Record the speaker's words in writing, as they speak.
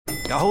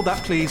Hold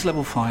that, please.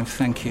 Level 5,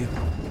 thank you.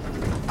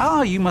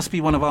 Ah, you must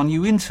be one of our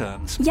new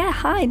interns. Yeah,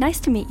 hi, nice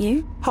to meet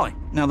you. Hi.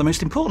 Now, the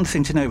most important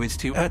thing to know is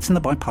to in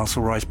the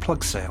Biparcel Rise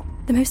plug sale.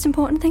 The most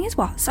important thing is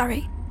what?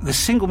 Sorry. The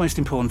single most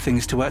important thing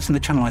is to in the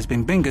Channelized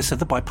Bing Bingus of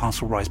the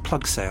Biparcel Rise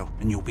plug sale,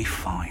 and you'll be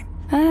fine.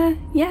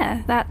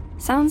 Yeah, that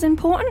sounds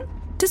important.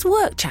 Does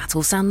work chat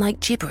all sound like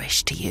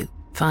gibberish to you?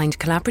 Find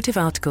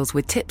collaborative articles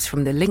with tips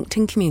from the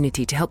LinkedIn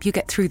community to help you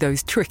get through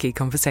those tricky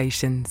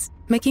conversations.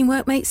 Making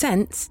work make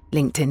sense?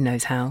 LinkedIn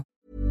knows how.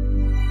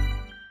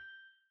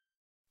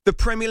 The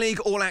Premier League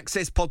All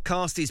Access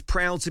podcast is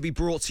proud to be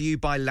brought to you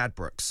by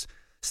Ladbrokes.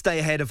 Stay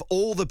ahead of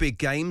all the big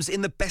games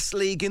in the best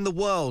league in the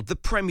world, the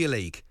Premier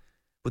League.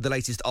 With the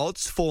latest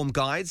odds, form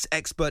guides,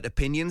 expert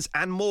opinions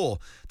and more,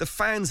 the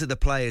fans are the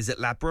players at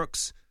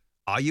Ladbrokes.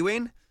 Are you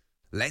in?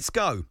 Let's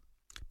go.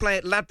 Play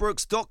at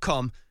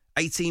ladbrokes.com,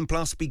 18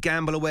 plus,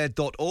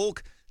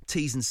 begambleaware.org.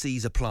 T's and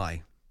C's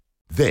apply.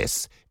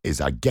 This is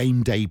a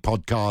Game Day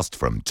podcast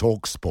from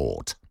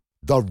TalkSport.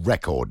 The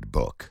Record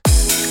Book.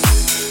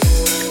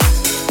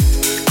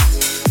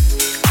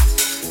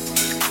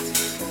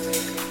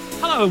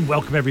 Hello and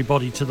welcome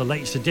everybody to the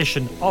latest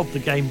edition of the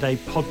Game Day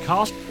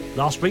podcast.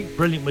 Last week,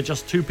 brilliant with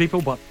just two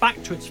people, but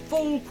back to its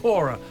full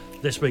quora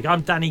this week.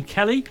 I'm Danny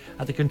Kelly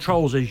at the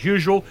controls as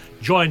usual,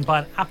 joined by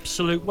an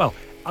absolute, well,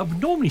 I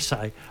would normally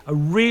say a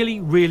really,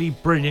 really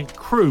brilliant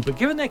crew, but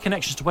given their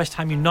connections to West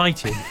Ham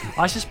United,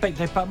 I suspect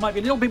they might be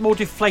a little bit more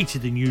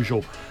deflated than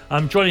usual.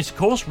 Joining us, of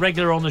course,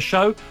 regular on the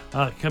show,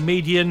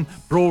 comedian,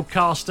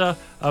 broadcaster,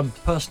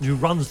 person who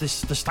runs the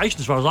station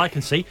as far as I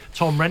can see,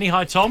 Tom Rennie.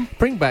 Hi, Tom.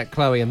 Bring back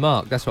Chloe and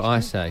Mark, that's what I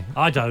say.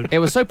 I don't. It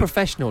was so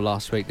professional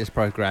last week, this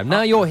programme.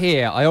 Now you're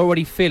here, I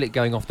already feel it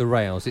going off the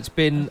rails. It's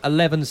been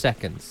 11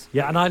 seconds.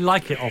 Yeah, and I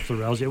like it off the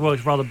rails. It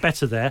works rather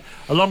better there.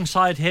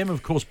 Alongside him,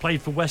 of course,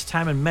 played for West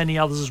Ham and many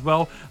others as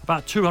well.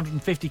 About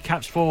 250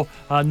 caps for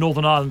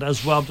Northern Ireland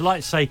as well. I'm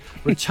delighted to say,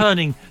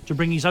 returning to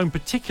bring his own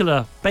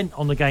particular bent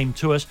on the game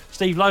to us,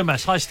 Steve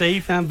Lomas. Hi,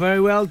 Steve. I'm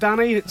very well,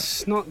 Danny.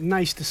 It's not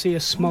nice to see a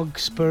smug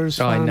Spurs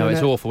fan. I know,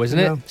 it's awful, isn't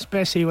it?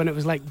 Especially when it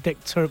was like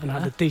Dick Turpin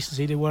had the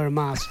decency to wear a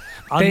mask.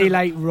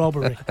 Daylight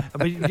robbery.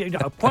 I mean,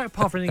 quite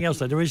apart from anything else,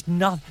 though, there is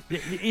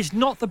it's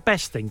not the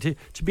best thing.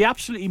 To be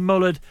absolutely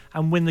mullered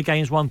and win the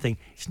game is one thing.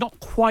 It's not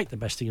quite the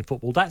best thing in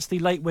football. That's the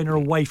late winner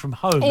away from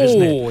home,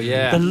 isn't it? Oh,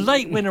 yeah. The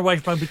late winner away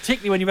from home,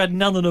 particularly when you've had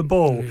none of the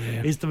ball,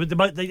 is the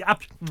let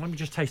me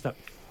just taste that.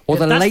 Or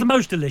That's the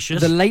most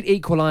delicious. The late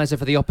equaliser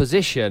for the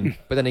opposition,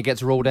 but then it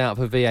gets ruled out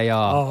for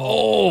VAR.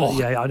 Oh,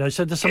 yeah, I know.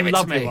 So there's some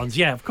lovely ones,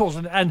 yeah, of course.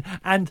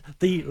 And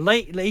the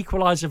late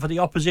equaliser for the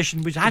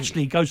opposition, which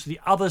actually goes to the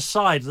other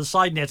side of the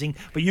side netting,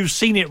 but you've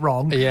seen it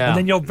wrong, and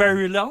then you're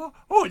very low.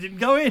 Oh, it didn't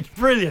go in.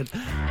 Brilliant.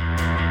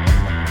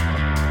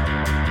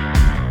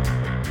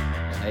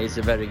 He's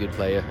a very good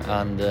player,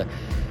 and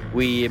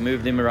we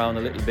moved him around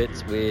a little bit.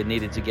 We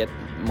needed to get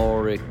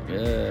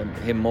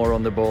him more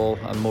on the ball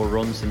and more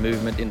runs and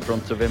movement in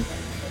front of him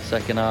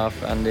second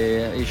half, and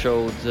he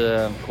showed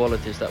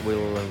qualities that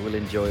we'll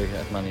enjoy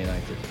at Man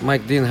United.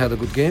 Mike Dean had a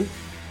good game.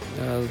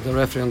 The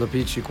referee on the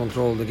pitch, he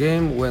controlled the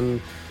game. When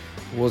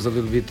was a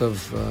little bit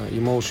of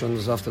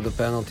emotions after the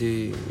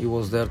penalty, he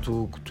was there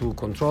to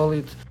control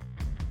it.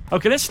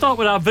 Okay, let's start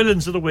with our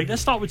villains of the week.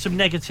 Let's start with some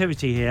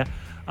negativity here.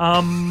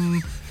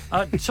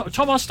 So,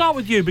 Tom, I'll start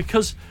with you,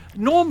 because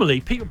normally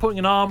people putting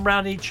an arm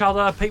around each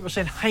other, people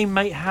saying, hey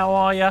mate, how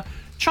are you?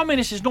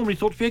 Chumminess is normally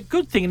thought to be a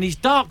good thing in these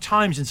dark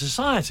times in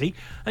society,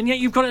 and yet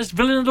you've got it as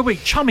villain of the week,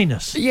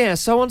 chumminess. Yeah,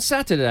 so on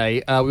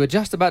Saturday, we were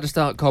just about to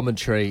start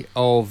commentary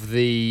of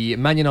the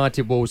Man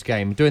United Wolves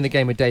game, doing the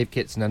game with Dave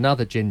Kitson,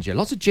 another ginger.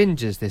 Lots of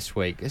gingers this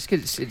week.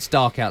 It's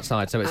dark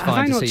outside, so it's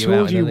fine to see you out. Have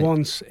I not told you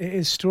once, it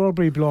is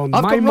strawberry blonde.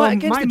 I've got right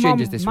against the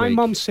gingers this week. My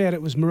mum said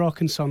it was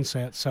Moroccan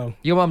sunset, so...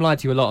 Your mum lied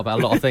to you a lot about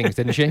a lot of things,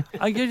 didn't she?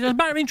 As a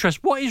matter of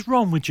interest, what is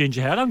wrong with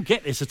ginger hair? I don't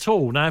get this at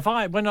all. Now,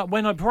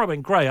 before I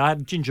went grey, I had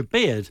a ginger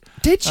beard.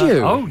 Did you?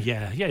 Oh,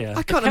 yeah.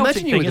 I can't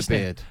imagine you with a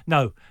beard.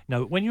 No.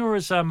 When you're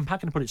as, how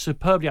can I put it,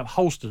 superbly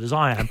upholstered as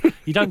I am,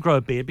 you don't grow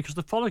a beard because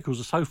the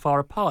follicles are so far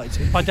apart.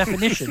 By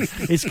definition,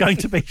 it's going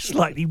to be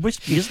slightly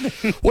wispy, isn't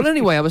it? Well,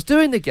 anyway, I was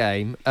doing the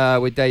game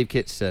with Dave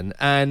Kitson,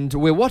 and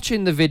we're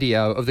watching the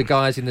video of the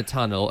guys in the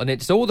tunnel, and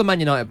it's all the Man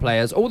United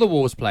players, all the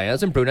Wolves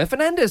players, and Bruno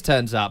Fernandes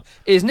turns up.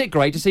 Isn't it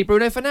great to see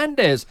Bruno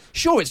Fernandes?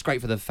 Sure, it's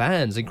great for the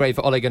fans and great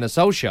for Ole Gunnar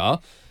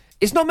Solskjaer.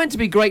 It's not meant to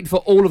be great for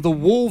all of the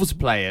Wolves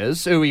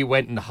players who he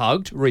went and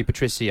hugged. Rui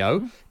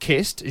Patricio,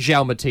 kissed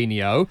João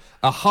Moutinho,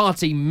 a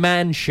hearty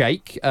man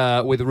shake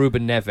with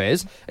Ruben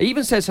Neves. He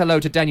even says hello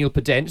to Daniel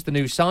Podence, the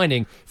new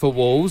signing for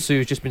Wolves,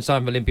 who's just been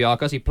signed from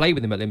Olympiacos. He played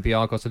with him at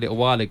Olympiacos a little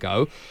while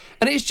ago.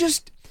 And it's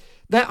just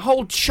that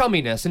whole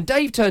chumminess. And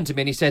Dave turned to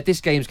me and he said,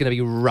 this game's going to be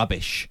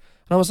rubbish.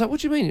 And I was like, what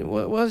do you mean?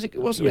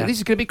 This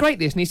is going to be great,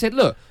 this. And he said,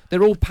 look,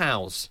 they're all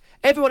pals.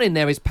 Everyone in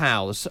there is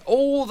pals.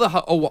 All the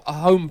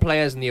home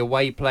players and the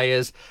away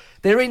players,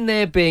 they're in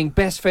there being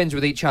best friends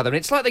with each other. And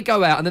it's like they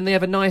go out and then they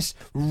have a nice,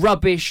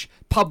 rubbish,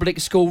 public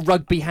school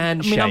rugby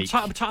handshake. I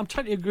mean, I'm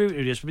totally agree with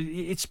you this,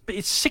 but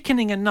it's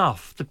sickening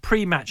enough, the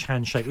pre-match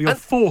handshake, where you're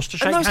forced to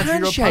shake hands with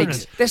your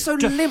opponent. They're so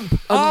limp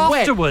and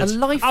wet and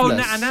lifeless. Oh,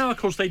 and now, of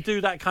course, they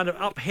do that kind of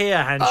up-here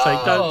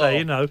handshake, don't they?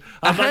 You know,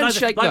 a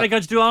handshake like they're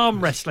going to do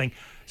arm wrestling.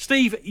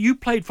 Steve, you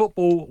played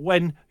football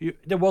when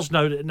there was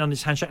none of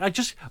this handshake.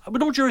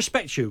 With all due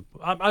respect,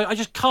 I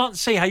just can't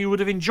see how you would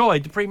have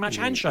enjoyed the pre-match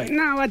handshake.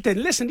 No, I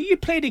didn't. Listen, you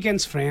played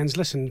against friends.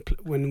 Listen,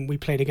 when we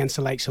played against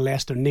the likes of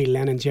Leicester, Neil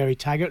Lennon, Jerry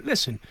Taggart.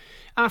 Listen,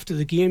 after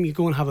the game, you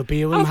go and have a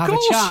beer with them, have a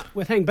chat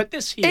with him. But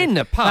this here, in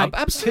the pub,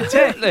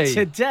 absolutely.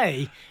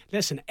 Today,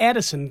 listen,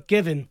 Edison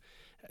giving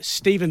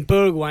Stephen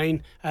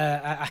Bergwijn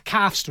a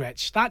calf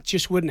stretch. That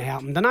just wouldn't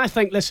happen. And I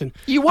think, listen,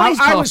 you want his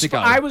calf to go.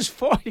 I was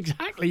for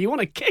exactly. You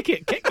want to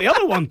kick the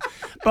other one.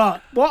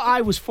 But what I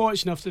was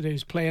fortunate enough to do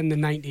is play in the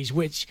 90s,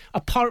 which,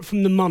 apart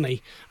from the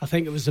money, I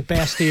think it was the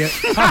best year.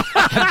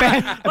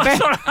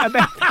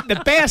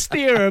 The best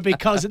era,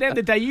 because at the end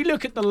of the day, you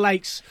look at the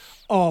likes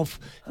of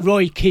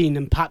Roy Keane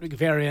and Patrick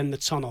Vieira in the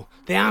tunnel.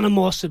 The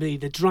animosity,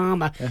 the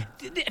drama. Yeah.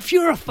 If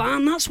you're a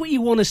fan, that's what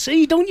you want to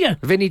see, don't you?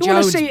 Vinnie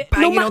Jones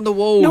banging on the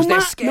walls. They're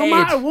scared. No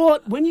matter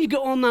what, when you get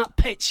on that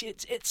pitch,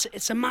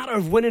 it's a matter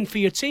of winning for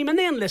your team. And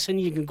then, listen,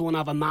 you can go and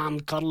have a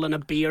man cuddle and a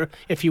beer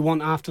if you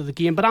want after the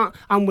game. But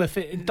I'm with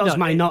it. It does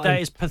my nothing.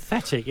 That is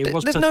pathetic. There's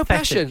pathetic. No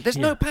passion. There's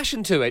no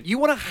passion to it. You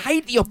want to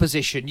hate the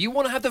opposition. You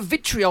want to have the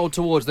vitriol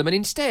towards them. And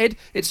instead,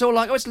 it's all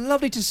like, oh, it's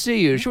lovely to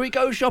see you. Shall we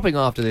go shopping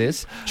after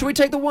this? Shall we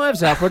take the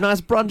wives out for a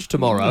nice brunch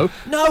tomorrow?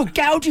 No,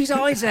 gouge his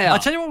eyes out. I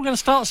tell you what we're going to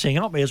start seeing,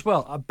 aren't we, as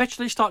well? I bet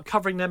you they start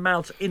covering their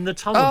mouths in the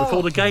tunnel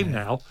before the game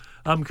now.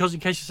 Because in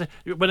case you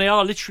say, when they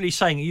are literally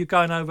saying, are you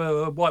going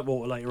over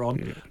Whitewater later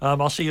on?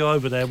 I'll see you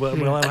over there. We'll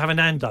have a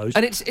Nando's.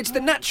 And it's the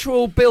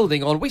natural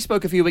building on. We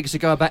spoke a few weeks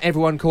ago about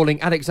everyone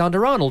calling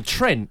Alexander-Arnold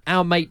Trent,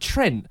 our mate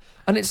Trent.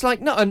 And it's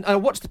like, no,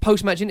 and watch the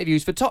post-match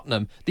interviews for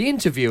Tottenham. The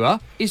interviewer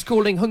is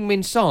calling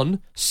Heung-min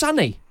Son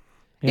Sonny.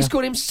 Yeah. He's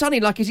called him Sonny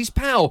like he's his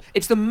pal.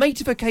 It's the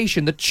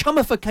matification, the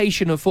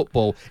chumification of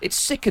football. It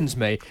sickens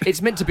me. It's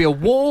meant to be a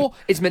war.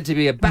 It's meant to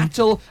be a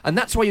battle. And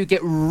that's why you get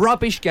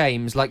rubbish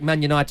games like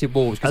Man United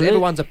Wolves, because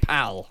everyone's a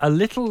pal. A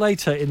little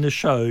later in the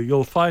show,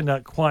 you'll find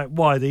out quite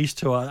why these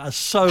two are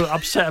so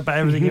upset about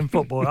everything in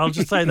football. I'll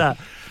just say that.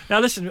 Now,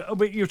 listen,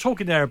 you're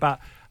talking there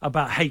about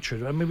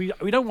hatred. I mean,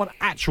 we don't want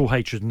actual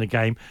hatred in the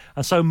game.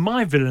 And so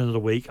my villain of the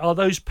week are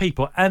those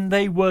people, and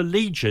they were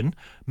legion,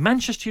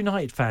 Manchester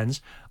United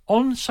fans,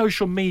 on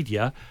social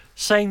media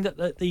saying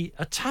that the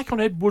attack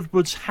on Ed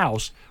Woodward's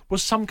house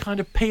was some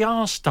kind of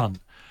PR stunt.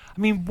 I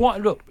mean,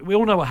 look, we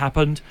all know what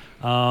happened.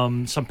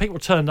 Some people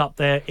turned up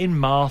there in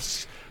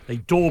masks. They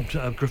daubed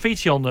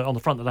graffiti on the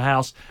front of the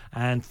house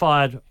and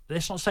fired,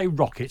 let's not say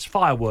rockets,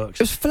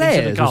 fireworks. It was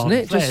flares, wasn't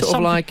it? Flares. Just sort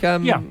of like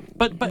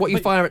but what you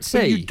fire at sea.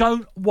 But you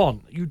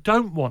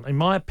don't want, in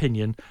my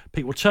opinion,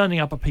 people turning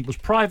up at people's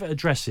private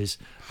addresses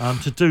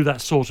to do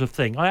that sort of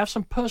thing. I have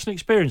some personal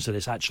experience of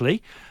this,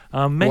 actually.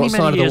 Many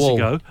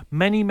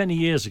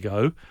years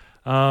ago,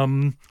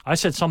 I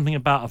said something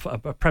about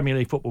a Premier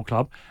League football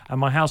club, and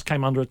my house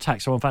came under attack.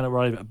 Someone found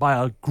out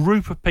by a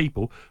group of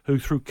people who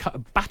threw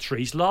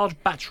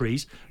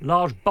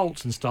large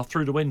bolts and stuff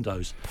through the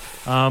windows.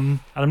 And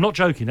I'm not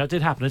joking, that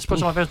did happen. It's the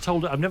first time I've ever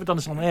told it. I've never done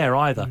this on air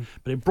either,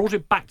 but it brought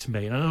it back to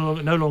me, and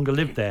I no longer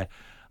lived there.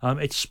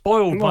 It's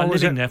spoiled by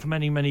living there for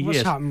many, many years.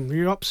 What's happened? Were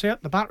you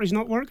upset? The battery's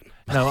not working?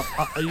 No,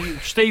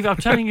 Steve, I'm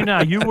telling you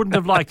now, you wouldn't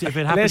have liked it if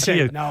it happened to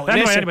you. No,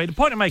 anyway, the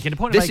point I'm making.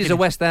 This is a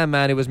West Ham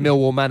man who was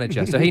Millwall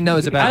manager, so he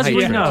knows about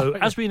hatred.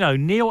 As we know,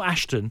 Neil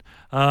Ashton,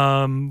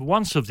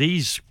 once of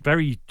these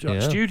very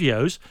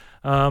studios,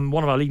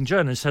 one of our leading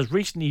journalists, has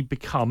recently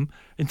become,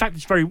 in fact,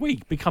 it's very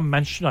weak, become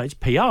Manchester United's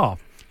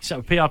PR. He set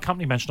up a PR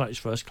company, Manchester United's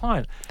first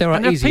client. There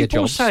are easier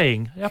jobs.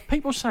 There are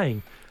people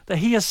saying that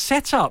he has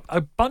set up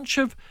a bunch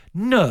of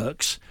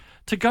nerks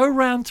to go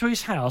round to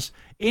his house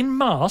in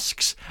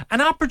masks,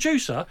 and our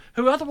producer,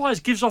 who otherwise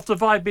gives off the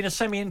vibe being a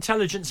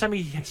semi-intelligent,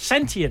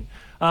 semi-sentient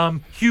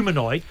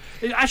humanoid,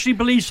 actually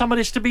believes some of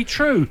this to be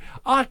true.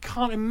 I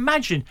can't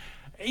imagine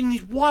in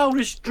his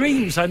wildest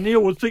dreams that Neil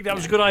would think that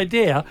was a good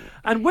idea.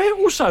 And where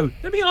also,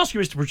 let me ask you,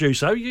 Mr.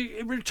 Producer,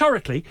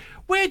 rhetorically,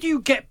 where do you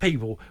get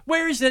people?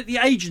 Where is the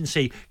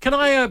agency? Can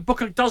I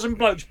book a dozen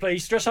blokes,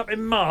 please, dress up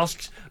in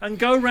masks and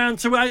go round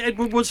to Ed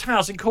Woodward's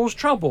house and cause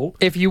trouble?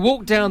 If you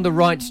walk down the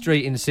right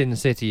street in Sin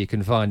City, you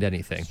can find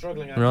anything.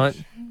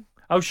 Right?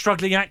 Oh,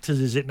 struggling actors,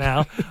 is it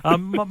now?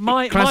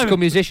 Classical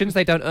musicians,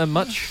 they don't earn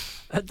much.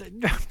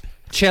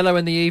 Cello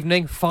in the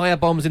evening, fire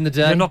bombs in the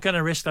day. You're not going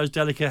to risk those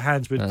delicate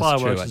hands with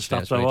fireworks and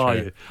stuff, though, are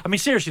you? I mean,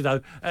 seriously,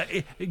 though,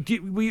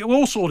 we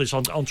all saw this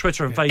on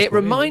Twitter and Facebook. It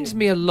reminds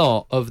me a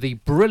lot of the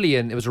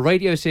brilliant, it was a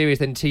radio series,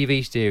 then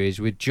TV series,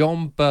 with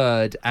John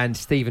Bird and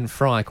Stephen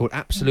Fry called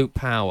Absolute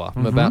Power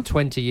from about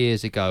 20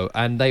 years ago.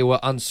 And they were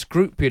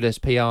unscrupulous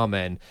PR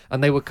men,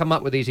 and they would come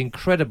up with these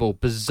incredible,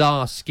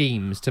 bizarre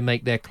schemes to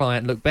make their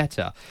client look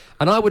better.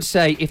 And I would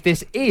say, if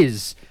this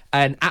is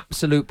an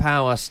absolute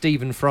power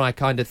Stephen Fry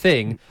kind of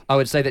thing, I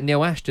would say that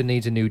Neil Ashton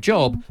needs a new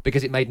job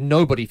because it made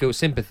nobody feel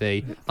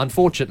sympathy,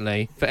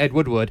 unfortunately, for Ed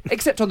Woodward,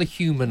 except on the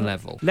human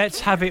level.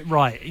 Let's have it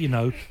right.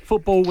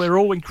 Football, we're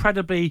all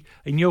incredibly,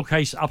 in your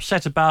case,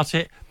 upset about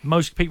it.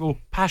 Most people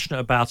passionate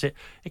about it.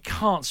 It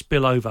can't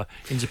spill over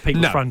into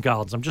people's front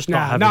gardens. I'm just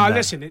not having that. No,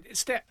 listen, it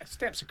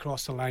steps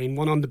across the line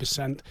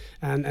 100%.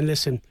 And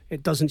listen,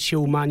 it doesn't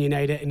show Man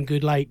United in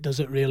good light, does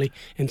it really,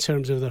 in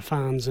terms of their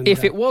fans? And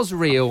if it was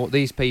real,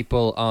 these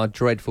people are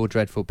dreadful,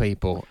 dreadful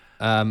people.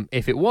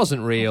 If it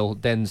wasn't real,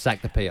 then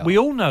sack the PR. We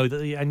all know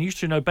that, and you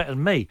two know better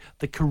than me,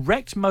 the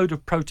correct mode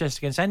of protest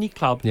against any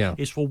club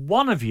is for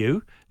one of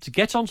you to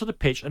get onto the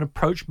pitch and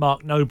approach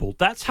Mark Noble.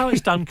 That's how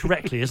it's done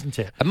correctly, isn't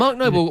it? And Mark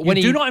Noble,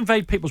 you do not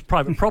invade people's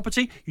private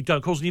property, you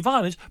don't cause any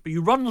violence, but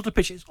you run onto the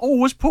pitch. It's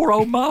always poor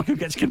old Mark who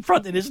gets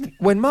confronted, isn't it?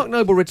 When Mark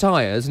Noble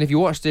retires, and if you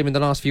watched him in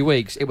the last few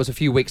weeks, it was a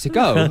few weeks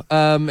ago.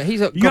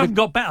 You haven't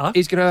got better.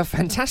 He's going to have a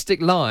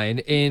fantastic line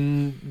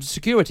in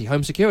security,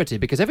 home security,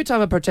 because every time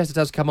a protester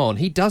does come on,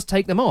 he does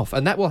take them off,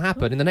 and that will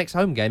happen in the next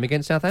home game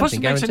against Southampton. First he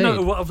makes a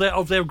note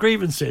of their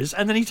grievances,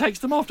 and then he takes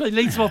them off. He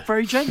leads them off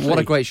very gently. What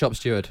a great shop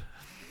steward.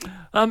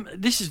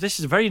 This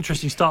is a very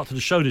interesting start to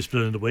the show this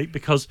Villain of the Week,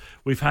 because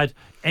we've had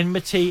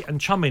enmity and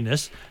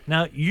chumminess.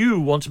 Now you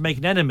want to make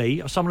an enemy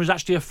of someone who's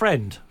actually a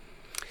friend.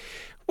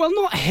 Well,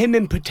 not him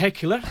in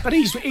particular, but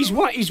he's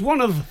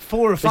one of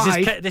 4 or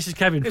 5. This is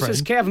Kevin Friend. This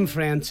is Kevin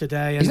Friend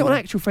today. He's not an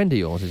actual friend of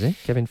yours, is he,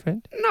 Kevin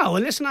Friend? No,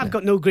 listen, I've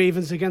got no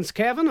grievance against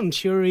Kevin. I'm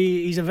sure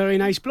he's a very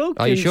nice bloke.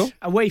 Are you sure?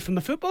 Away from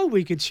the football,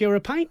 we could share a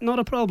pint, not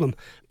a problem.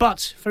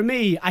 But for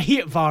me, I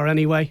hate VAR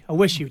anyway. I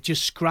wish you'd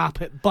just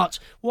scrap it. But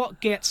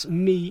what gets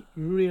me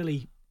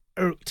really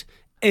irked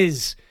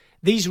is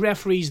these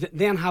referees that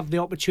then have the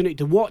opportunity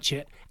to watch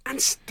it and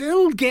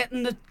still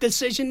getting the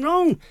decision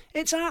wrong.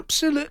 It's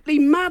absolutely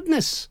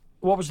madness.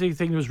 What was the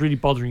thing that was really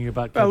bothering you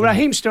about Kevin? Well,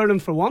 Raheem Sterling,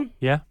 for one.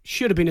 Yeah.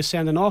 Should have been a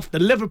sending off. The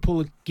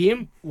Liverpool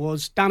game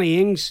was Danny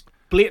Ings,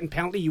 blatant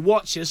penalty. You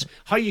watch this,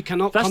 how you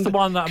cannot... That's the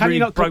one that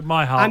really broke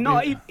my heart. And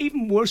not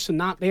even worse than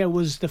that, there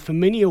was the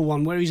Firmino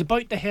one where he's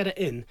about to head it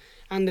in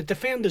and the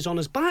defender's on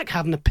his back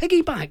having a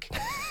piggyback.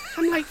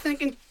 I'm like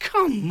thinking,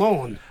 come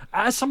on.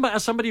 As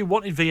somebody who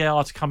wanted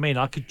VAR to come in,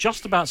 I could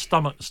just about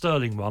stomach the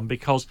Sterling one,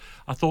 because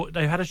I thought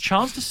they had a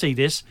chance to see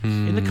this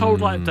in the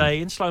cold light of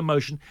day in slow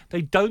motion.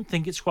 They don't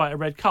think it's quite a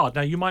red card.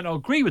 Now you might not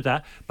agree with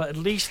that, but at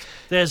least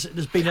there's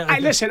been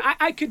a... Listen,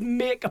 I could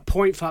make a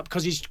point for that,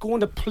 because he's going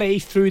to play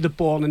through the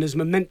ball and his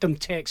momentum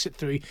takes it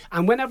through.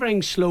 And when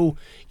everything's slow,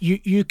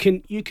 you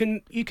can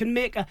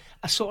make a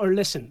sort of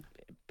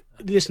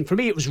Listen, for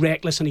me it was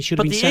reckless and he should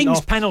have been sent off. But the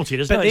Ings penalty,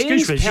 there's no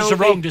excuse for it. It's just a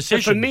wrong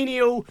decision.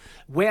 Firmino,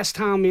 West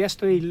Ham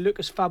yesterday,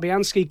 Lucas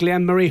Fabianski,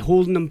 Glenn Murray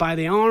holding him by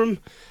the arm.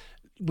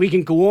 We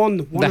can go on.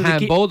 The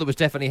handball, that was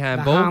definitely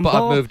handball, but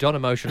I've moved on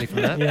emotionally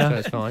from that, so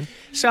it's fine.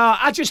 So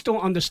I just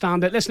don't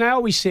understand it. Listen, I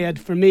always said,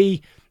 for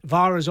me,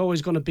 VAR is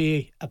always going to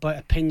be about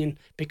opinion,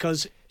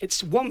 because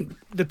it's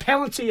the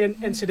penalty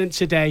incident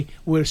today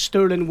where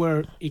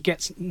he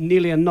gets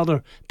nearly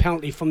another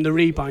penalty from the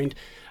rebound.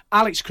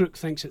 Alex Crook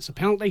thinks it's a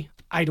penalty.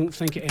 I don't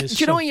think it is.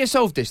 Do you know how you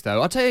solved this,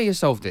 though? I'll tell you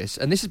solved this,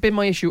 and this has been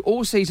my issue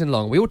all season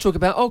long. We all talk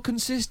about,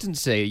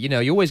 consistency.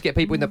 You always get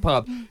people in the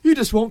pub, you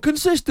just want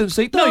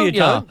consistency, don't you?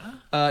 No, you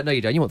don't. No,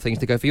 you don't. You want things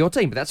to go for your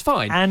team, but that's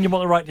fine. And you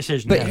want the right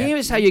decision. But here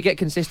is how you get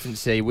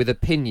consistency with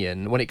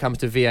opinion when it comes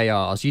to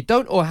VARs. You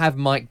don't all have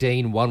Mike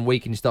Dean 1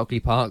 week in Stockley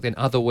Park, then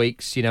other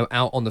weeks,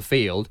 out on the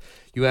field.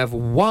 You have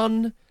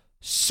one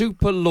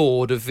super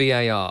lord of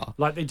VAR.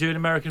 Like they do in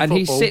American football.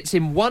 And he sits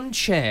in one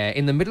chair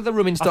in the middle of the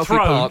room in Stockley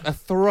Park, a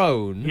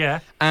throne.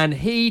 Yeah. And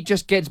he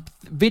just gets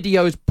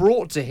videos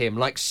brought to him,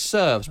 like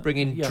serfs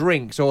bringing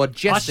drinks or a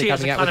jester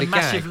coming out with a gag.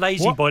 I see it as a kind of massive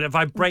lazy boy that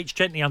vibrates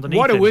gently underneath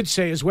What him. I would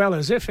say as well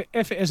is if it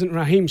isn't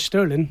Raheem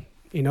Sterling,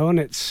 and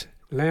it's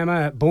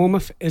Lema at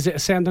Bournemouth, is it a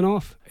sending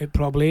off? It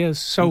probably is.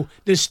 So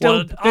there's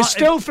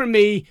still for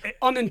me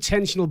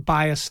unintentional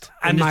bias.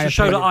 And to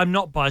show that I'm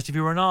not biased, if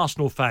you were an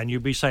Arsenal fan,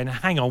 you'd be saying,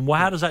 "Hang on,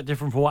 how does that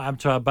differ from what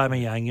happened to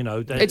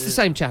Aubameyang?" It's the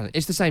same challenge.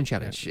 It's the same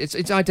challenge.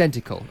 It's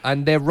identical,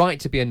 and they're right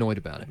to be annoyed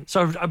about it.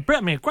 So, a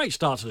great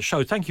start to the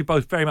show. Thank you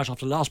both very much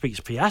after last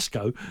week's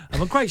fiasco.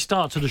 A great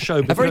start to the show.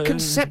 A very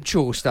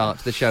conceptual start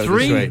to the show.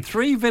 This week.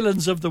 Three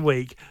villains of the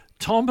week.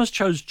 Tom has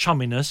chosen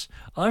chumminess.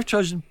 I've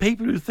chosen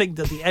people who think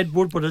that the Ed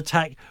Woodward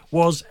attack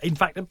was, in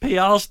fact, a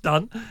PR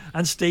stunt.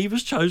 And Steve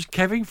has chosen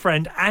Kevin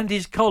Friend and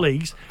his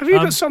colleagues. Have you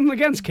got something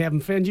against Kevin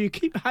Friend? You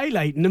keep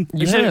highlighting him.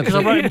 Because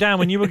I wrote him down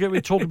when you were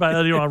talking about it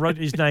earlier on. I wrote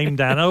his name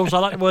down. And also, I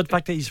like the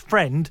fact that he's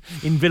friend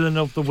in Villain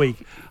of the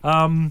Week.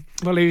 Well,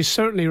 he was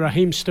certainly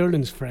Raheem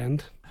Sterling's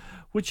friend.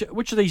 Which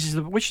of these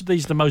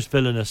is the most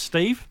villainous,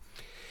 Steve?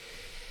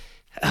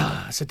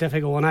 It's a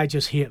difficult one. I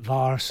just hate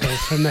VAR, so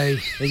for me,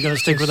 you're going to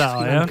stick with that,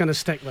 are you? I'm going to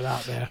stick with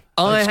that there.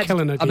 I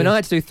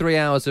had to do 3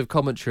 hours of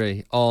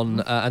commentary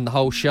on and the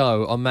whole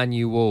show on Man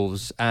U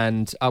Wolves,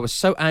 and I was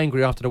so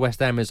angry after the West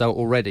Ham result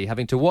already,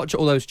 having to watch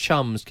all those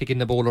chums kicking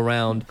the ball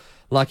around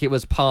like it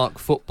was park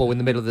football in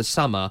the middle of the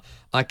summer,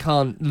 I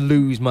can't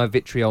lose my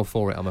vitriol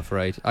for it, I'm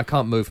afraid. I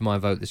can't move for my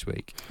vote this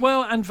week.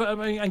 Well, and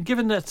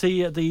given that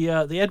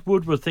the Ed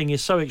Woodward thing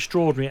is so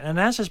extraordinary, and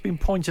as has been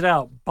pointed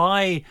out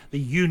by the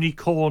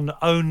unicorn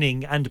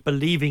owning and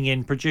believing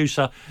in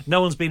producer,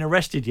 no one's been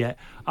arrested yet.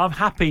 I'm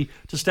happy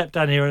to step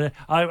down here, and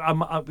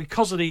I'm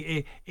because of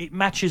it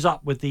matches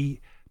up with the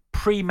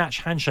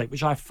pre-match handshake,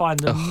 which I find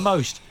the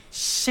most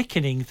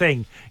sickening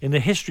thing in the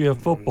history of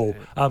football,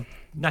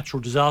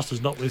 natural disasters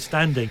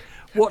notwithstanding.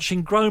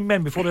 Watching grown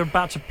men before they're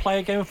about to play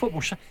a game of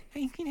football.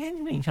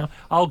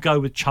 I'll go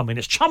with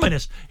Chumminess.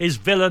 Chumminess is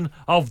villain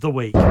of the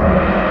week. I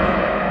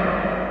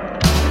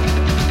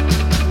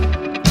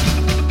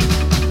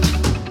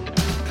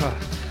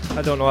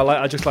don't know.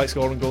 I just like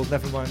scoring goals.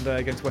 Never mind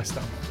against West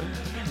Ham.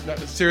 No,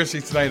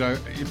 seriously, today though,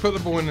 you put the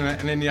ball in the net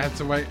and then you had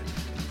to wait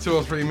 2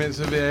 or 3 minutes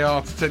of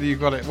VAR to tell you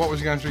got it. What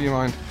was going through your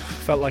mind?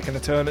 Felt like an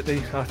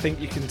eternity. I think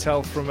you can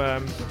tell from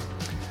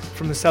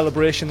the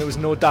celebration, there was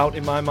no doubt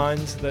in my mind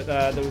that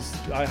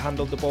I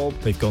handled the ball.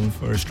 They've gone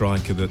for a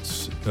striker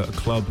that's at a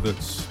club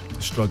that's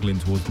struggling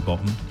towards the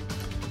bottom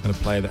and a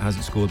player that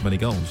hasn't scored many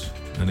goals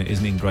and it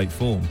isn't in great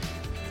form.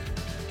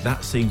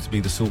 That seems to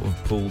be the sort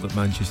of pool that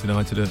Manchester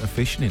United are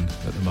fishing in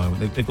at the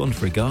moment. They've gone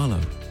for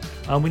Igalo.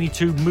 We need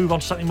to move on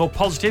to something more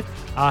positive.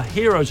 Our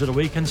heroes of the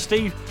week. And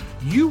Steve,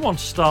 you want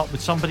to start with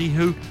somebody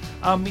who,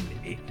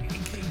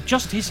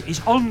 just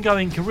his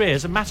ongoing career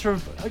is a matter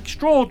of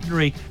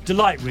extraordinary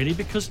delight, really,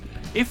 because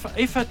if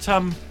at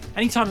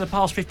any time in the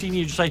past 15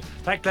 years you say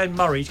that Glenn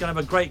Murray's going to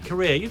have a great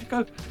career, you'd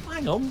go,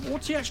 hang on,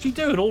 what's he actually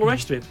doing? All the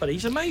rest of it, but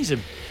he's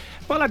amazing.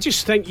 Well, I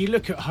just think you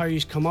look at how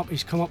he's come up.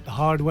 He's come up the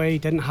hard way.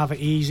 Didn't have it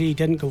easy.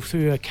 Didn't go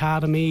through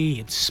academy. He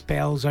had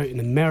spells out in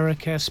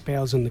America,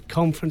 spells in the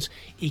conference.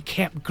 He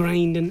kept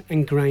grinding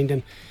and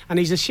grinding, and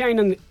he's a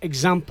shining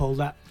example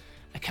that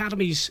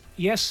academies,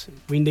 yes,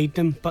 we need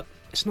them, but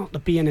it's not the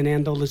be and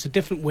end all. There's a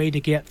different way to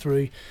get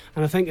through,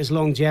 and I think his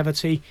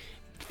longevity.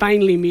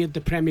 Finally made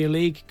the Premier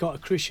League, got a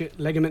cruciate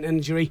ligament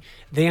injury,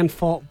 then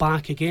fought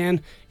back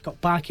again, got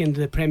back into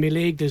the Premier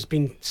League. There's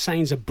been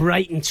signs of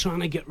Brighton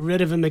trying to get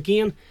rid of him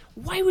again.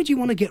 Why would you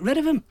want to get rid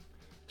of him?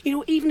 You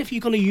know, even if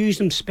you're going to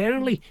use him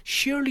sparingly,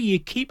 surely you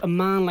keep a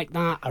man like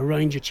that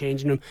around your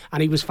changing room,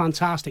 and he was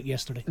fantastic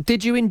yesterday.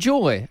 Did you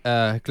enjoy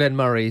Glenn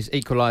Murray's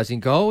equalising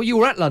goal? You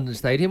were at London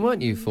Stadium,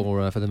 weren't you,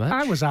 for the match?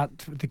 I was at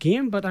the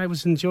game, but I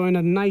was enjoying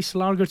a nice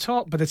lager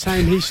top by the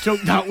time he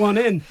stroked that one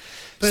in.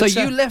 So But,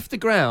 you left the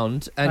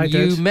ground and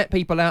you met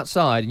people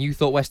outside and you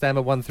thought West Ham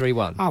had won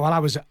 3-1? Oh, well,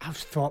 I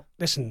thought,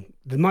 listen,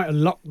 the amount of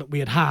luck that we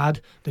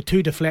had, the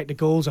 2 deflected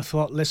goals, I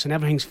thought, listen,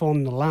 everything's fallen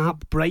in the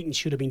lap. Brighton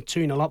should have been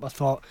 2-0 up. I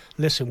thought,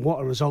 listen, what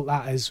a result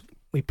that is.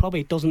 We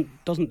probably doesn't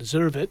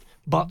deserve it,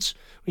 but,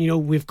 you know,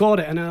 we've got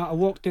it. And I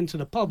walked into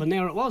the pub and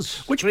there it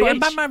was. Which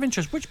matter of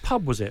interest, which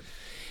pub was it?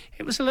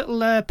 It was a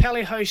little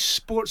Pelly House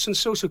Sports and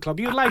Social Club.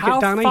 You'd like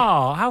it, Danny.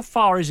 How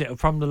far is it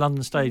from the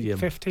London Stadium?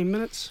 15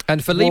 minutes.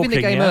 And for leaving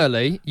the game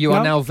early, you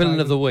are now villain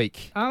of the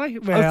week. Are they?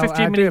 Well,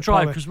 15-minute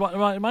drive. Because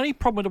my only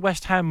problem with the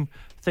West Ham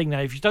thing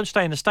now, if you don't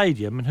stay in the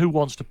stadium, and who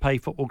wants to pay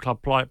football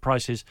club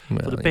prices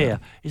for the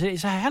beer,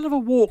 it's a hell of a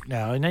walk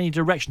now in any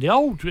direction. The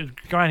old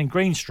going in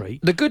Green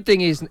Street. The good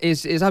thing is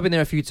I've been there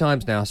a few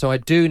times now, so I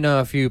do know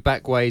a few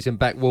back ways and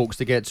back walks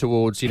to get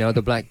towards, you know,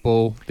 the Black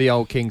Bull, the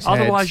Old King's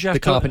Head, the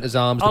Carpenter's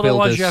Arms, the Builders.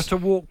 Otherwise you have to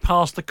walk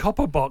past the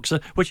Copper Box,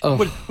 which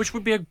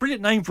would be a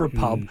brilliant name for a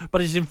pub, but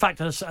is in fact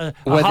a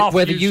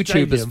where the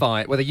YouTubers stadium.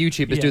 fight, where the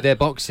YouTubers do their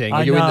boxing,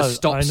 and you're in the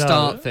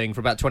stop-start thing for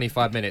about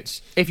 25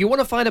 minutes. If you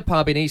want to find a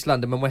pub in East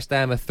London when West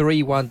Ham are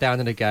 3-1 down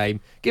in a game,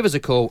 give us a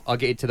call. I'll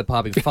get you to the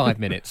pub in 5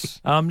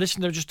 minutes.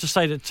 Listen, just to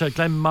say that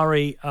Glenn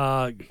Murray,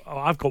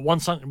 I've got one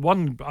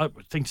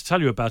thing to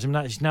tell you about him.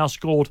 That he's now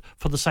scored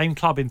for the same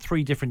club in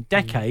 3 different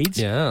decades.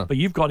 Yeah. But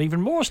you've got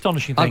even more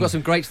astonishing things. I've got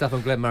some great stuff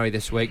on Glenn Murray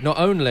this week. Not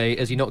only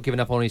has he not given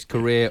up on his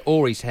career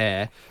or his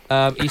hair,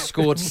 he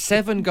scored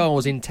 7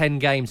 goals in 10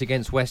 games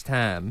against West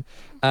Ham.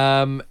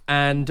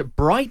 And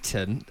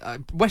Brighton,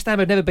 West Ham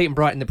have never beaten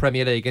Brighton in the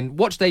Premier League. And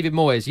watch David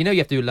Moyes. You know you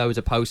have to do loads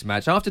of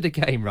post-match. After the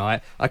game,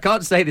 right? I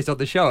can't say this on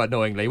the show,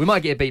 annoyingly. We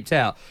might get it beeped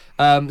out.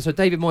 So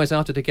David Moyes,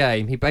 after the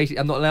game, he basically...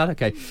 I'm not allowed,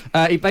 okay.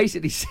 He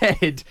basically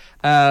said,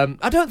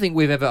 I don't think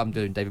we've ever... I'm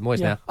doing David Moyes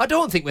now. I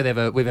don't think we've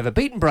ever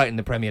beaten Brighton in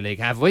the Premier League,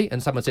 have we?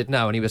 And someone said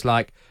no, and he was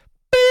like,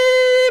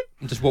 beep,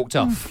 and just walked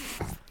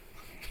off.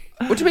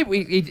 What do you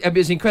mean?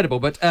 It's incredible,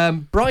 but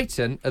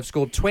Brighton have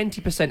scored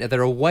 20% of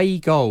their away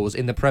goals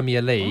in the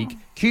Premier League,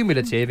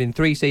 cumulative in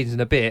 3 seasons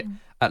and a bit,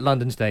 at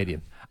London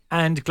Stadium.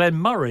 And Glenn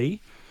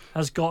Murray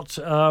has got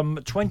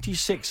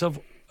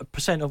 26%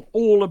 of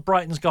all of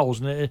Brighton's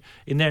goals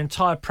in their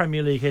entire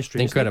Premier League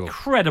history. Incredible. It's an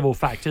incredible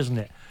fact, isn't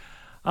it?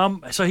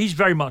 So he's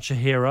very much a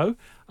hero.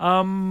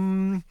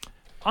 I'm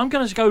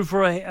going to go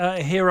for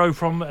a hero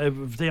from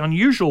the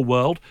unusual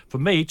world, for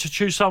me, to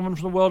choose someone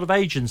from the world of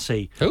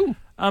agency. Ooh.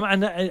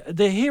 And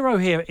the hero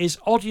here is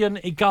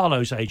Odion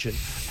Igalo's agent.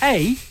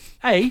 A,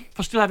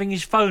 for still having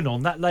his phone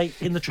on that late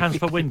in the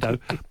transfer window,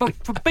 but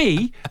for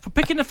B, for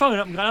picking the phone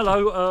up and going,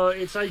 hello,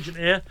 it's agent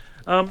here.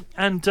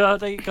 And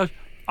they go,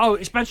 Oh,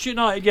 it's Manchester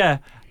United, yeah.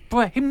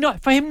 For him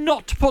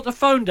not to put the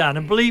phone down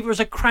and believe it was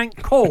a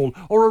crank call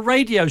or a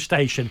radio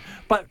station,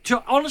 but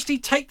to honestly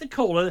take the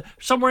call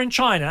somewhere in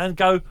China and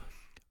go,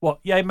 what?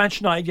 Yeah,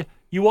 Manchester United.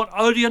 You want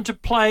Odeon to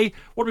play?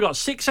 What have we got?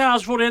 6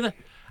 hours for the end,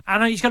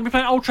 and he's going to be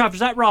playing Old Trafford. Is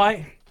that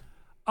right?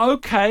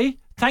 Okay,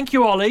 thank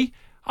you, Ollie.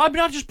 I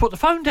just put the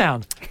phone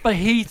down, but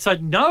he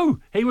said no.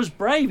 He was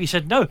brave. He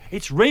said no.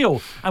 It's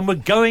real, and we're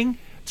going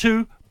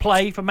to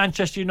play for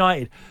Manchester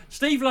United.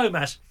 Steve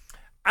Lomas.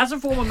 As a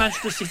former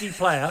Manchester City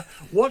player,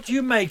 what do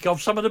you make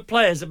of some of the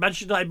players that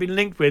Manchester United have been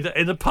linked with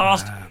in the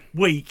past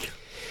week?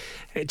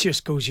 It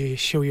just goes to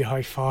show you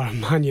how far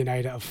Man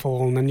United have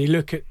fallen. And you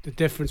look at the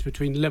difference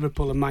between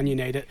Liverpool and Man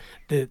United,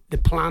 the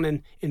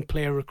planning in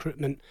player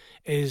recruitment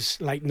is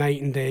like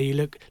night and day. You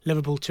look,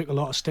 Liverpool took a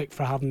lot of stick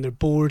for having their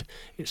board.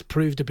 It's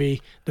proved to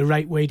be the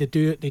right way to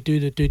do it. They do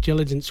the due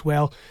diligence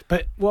well.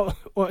 But what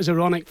is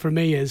ironic for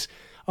me is,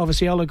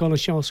 obviously, Ole Gunnar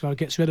Solskjaer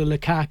gets rid of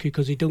Lukaku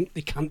because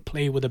they can't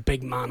play with a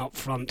big man up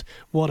front.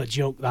 What a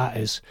joke that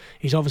is.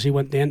 He's obviously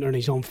went to Inter and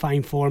he's on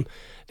fine form.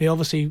 They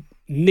obviously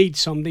need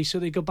somebody, so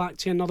they go back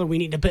to another. We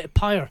need a bit of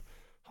power.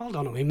 Hold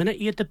on a wee minute.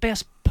 You had the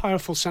best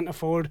powerful centre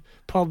forward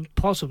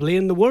possibly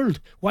in the world.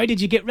 Why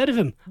did you get rid of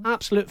him?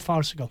 Absolute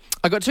farcical.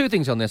 I got two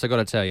things on this I got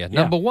to tell you.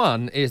 Number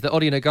one is that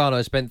Odion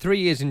Ighalo spent 3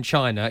 years in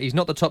China. He's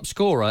not the top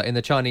scorer in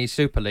the Chinese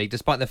Super League,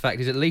 despite the fact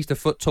he's at least a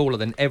foot taller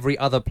than every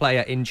other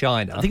player in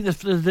China. I think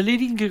the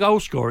leading goal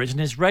scorer is an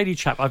Israeli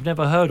chap I've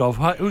never heard of,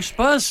 who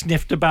Spurs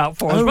sniffed about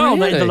for as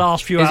well in the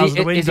last few hours of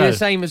the window. Is he the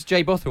same as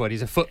Jay Bothroyd?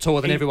 He's a foot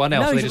taller than everyone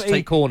else, so they just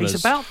take corners.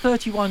 He's about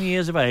 31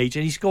 years of age,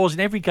 and he scores in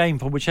every game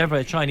for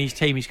whichever Chinese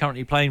team he's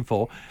currently playing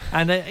for.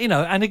 And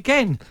and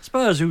again,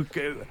 Spurs who've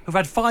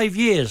had 5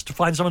 years to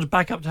find someone to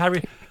back up to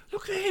Harry.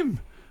 Look at him.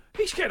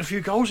 He's getting a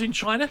few goals in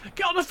China.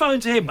 Get on the phone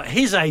to him. But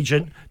his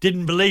agent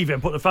didn't believe it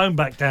and put the phone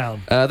back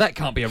down. That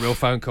can't be a real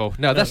phone call.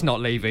 No, that's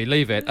not Levy.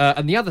 Leave it.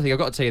 And the other thing, I've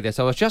got to tell you this.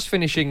 I was just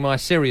finishing my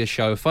Sirius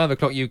show, 5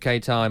 o'clock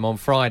UK time on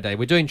Friday.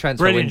 We're doing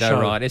Transfer Brilliant Window,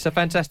 show. right? It's a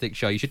fantastic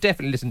show. You should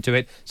definitely listen to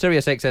it.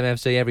 Sirius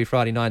XMFC every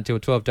Friday 9 till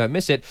 12. Don't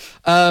miss it.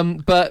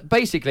 But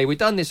basically, we've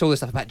done all this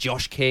stuff about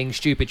Josh King,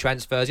 stupid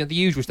transfers, the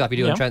usual stuff you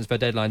do on transfer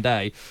deadline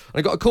day. And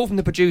I got a call from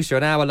the producer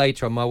an hour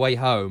later on my way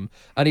home,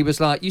 and he was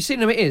like, "You seen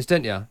who it is,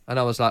 don't you?" And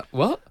I was like,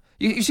 "What?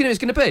 You seen who it's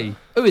going to be?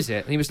 Who is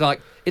it?" And he was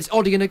like, "It's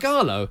Odion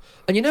Ighalo."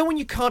 And when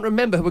you can't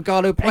remember who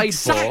Ighalo played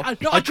for,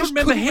 I just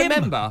couldn't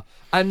remember.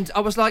 And I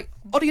was like,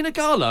 "Odion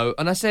Ighalo,"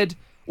 and I said,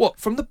 "What,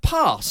 from the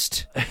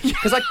past?"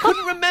 Because I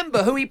couldn't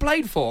remember who he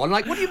played for. I'm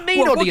like, what do you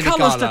mean, Odion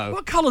Ighalo?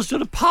 What colours do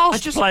the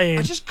past play in?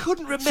 I just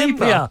couldn't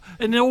remember. Sepia,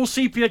 in the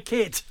all-sepia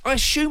kit. I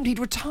assumed he'd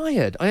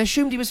retired. I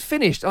assumed he was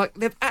finished. Like,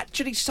 they've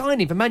actually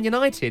signed him for Man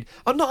United.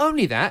 And not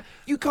only that,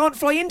 you can't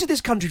fly into this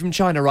country from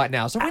China right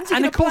now. So when's he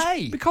going to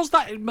play? Because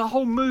the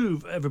whole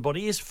move,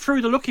 everybody, is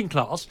through the looking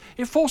class,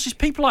 it forces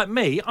people like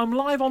me, I'm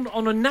live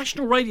on a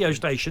national radio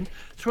station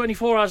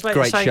 24 hours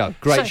later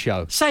Great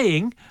show.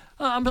 Saying...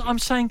 I'm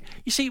saying,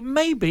 you see,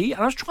 maybe,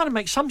 and I was trying to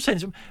make some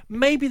sense of,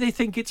 maybe they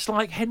think it's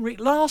like Henrik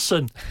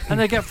Larsson, and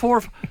they get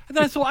and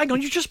then I thought, hang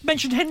on, you just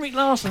mentioned Henrik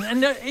Larsson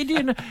and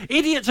idiot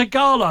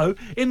Ighalo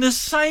in the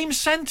same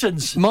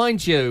sentence.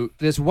 Mind you,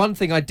 there's one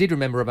thing I did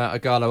remember about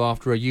Ighalo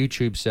after a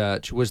YouTube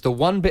search, was the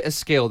one bit of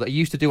skill that he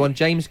used to do on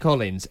James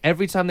Collins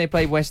every time they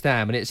played West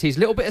Ham, and it's his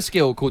little bit of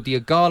skill called the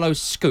Ighalo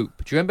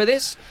scoop. Do you remember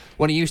this?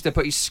 When he used to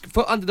put his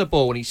foot under the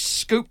ball and he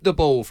scooped the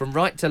ball from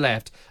right to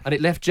left, and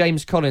it left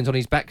James Collins on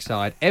his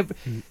backside.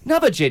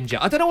 Another ginger.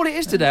 I don't know what it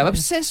is today. I'm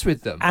obsessed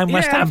with them. And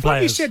West Ham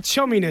players. You said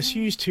chumminess.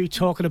 You used to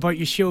talking about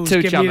your shows.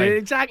 Too chummy.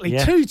 Exactly.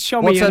 Yeah. Too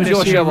chummy. What time's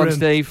your show on,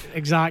 Steve?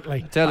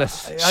 Exactly. Tell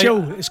us.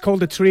 Show. It's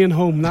called The Train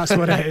Home. That's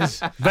what it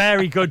is.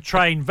 Very good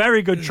train.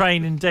 Very good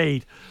train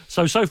indeed.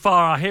 So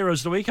far our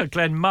heroes of the week are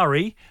Glenn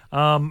Murray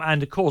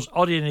and, of course,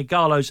 Odion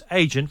Ighalo's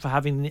agent for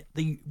having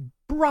the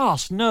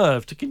brass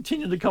nerve to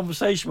continue the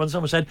conversation when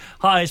someone said,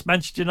 "Hi, it's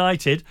Manchester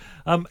United."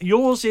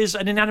 Yours is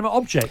an inanimate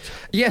object.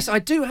 Yes, I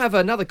do have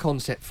another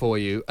concept for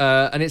you,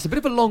 and it's a bit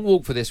of a long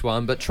walk for this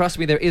one, but trust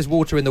me, there is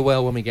water in the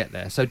well when we get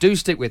there, so do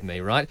stick with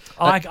me, right?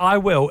 I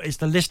will. It's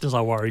the listeners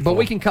I worry for. But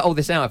we can cut all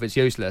this out if it's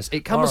useless.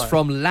 It comes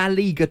from La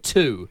Liga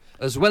 2,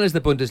 as well as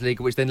the Bundesliga,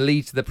 which then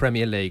leads to the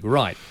Premier League.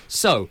 Right,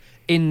 so...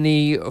 in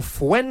the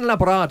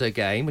Fuenlabrada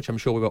game, which I'm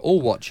sure we were all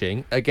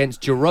watching,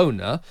 against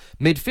Girona,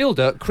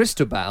 midfielder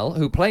Cristobal,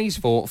 who plays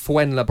for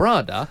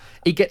Fuenlabrada,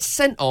 he gets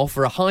sent off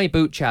for a high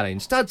boot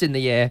challenge. Studs in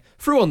the air,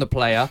 through on the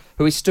player,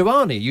 who is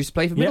Stuani, used to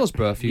play for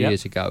Middlesbrough a few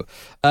years ago.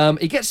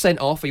 He gets sent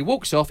off, he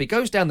walks off, he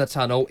goes down the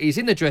tunnel, he's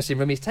in the dressing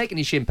room, he's taking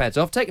his shin pads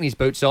off, taking his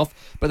boots off,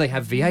 but they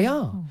have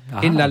VAR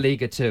in La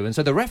Liga 2. And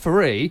so the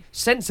referee,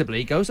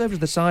 sensibly, goes over to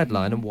the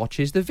sideline and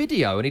watches the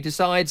video, and he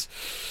decides...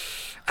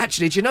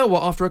 actually, do you know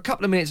what? After a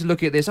couple of minutes of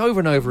looking at this over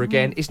and over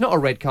again, it's not a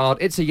red card,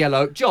 it's a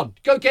yellow. John,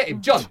 go get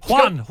him. John.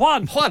 Juan.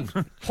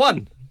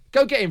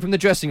 Go get him from the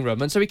dressing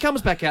room. And so he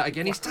comes back out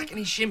again. He's tucking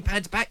his shin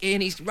pads back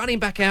in. He's running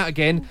back out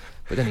again.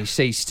 But then he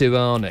sees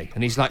Stuani.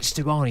 And he's like,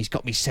 Stuani's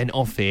got me sent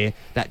off here.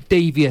 That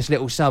devious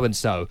little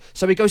so-and-so.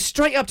 So he goes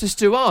straight up to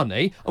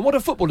Stuani. And what do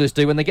footballers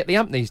do when they get the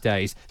ump these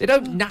days? They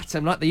don't nat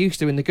him like they used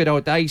to in the good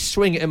old days,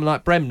 swing at him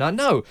like Bremner.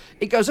 No,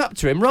 he goes up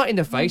to him right in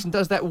the face and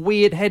does that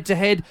weird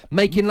head-to-head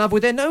making love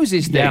with their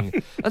noses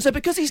thing. And so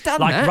because he's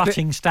done like that...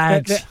 rutting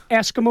stags. The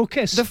Eskimo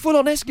kiss. The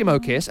full-on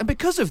Eskimo kiss. And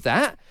because of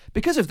that,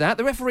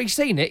 the referee's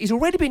seen it. He's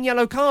already been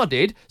yellow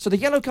carded. So the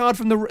yellow card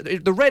from the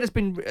red has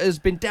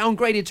been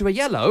downgraded to a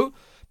yellow.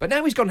 But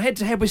now he's gone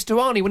head-to-head with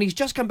Stuani when he's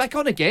just come back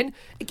on again.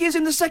 It gives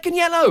him the second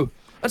yellow.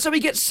 And so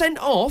he gets sent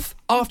off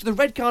after the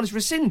red card is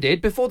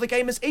rescinded before the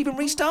game has even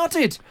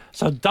restarted.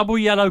 So double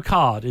yellow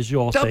card is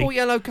your thing. Double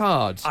yellow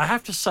cards. I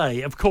have to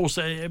say, of course,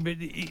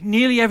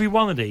 nearly every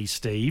one of these,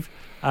 Steve,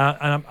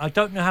 and I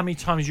don't know how many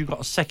times you got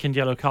a second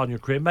yellow card in your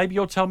career. Maybe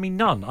you'll tell me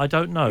none. I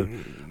don't know.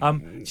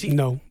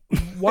 No.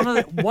 One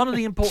of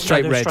the important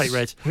straight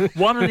reds.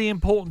 One of the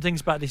important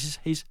things about this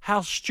is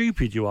how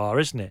stupid you are,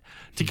 isn't it?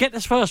 To get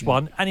this first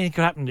one, anything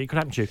could happen. It could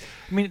happen to you.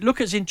 I mean,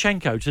 look at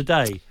Zinchenko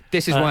today.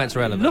 This is why it's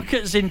relevant. Look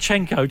at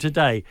Zinchenko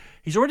today.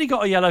 He's already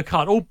got a yellow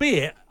card,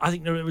 albeit I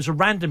think it was a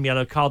random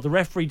yellow card. The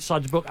referee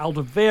decided to book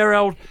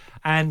Alderweireld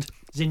and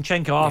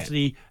Zinchenko after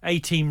the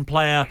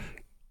 18-player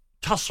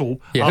tussle.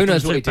 Yeah, who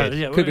knows what he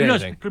did? Could be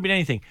anything. Could be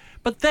anything.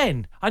 But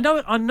then I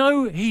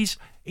know he's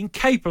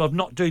incapable of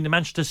not doing the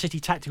Manchester City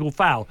tactical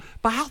foul.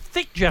 But how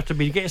thick do you have to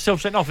be to get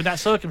yourself sent off in that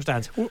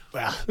circumstance?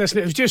 Well, listen,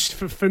 it was just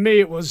for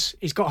me.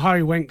 He's got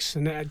Harry Winks,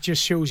 and it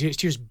just shows you it's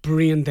just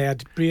brain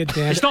dead.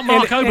 It's not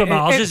Mark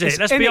Overmars, is it?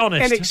 Let's be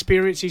honest.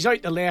 Inexperience. He's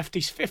out the left.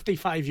 He's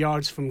 55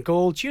 yards from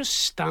goal. Just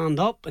stand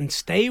up and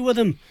stay with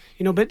him.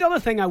 But the other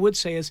thing I would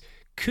say is,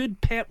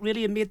 could Pep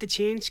really have made the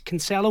change?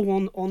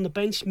 Cancelo on the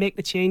bench make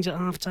the change at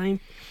half time?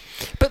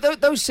 But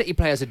those City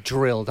players are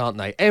drilled, aren't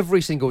they? Every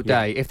single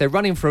day. If they're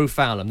running through,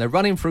 foul them. They're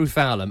running through,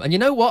 foul them. And you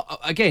know what?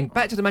 Again,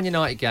 back to the Man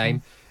United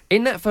game.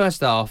 In that first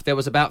half, there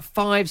was about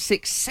 5,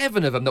 6,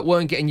 7 of them that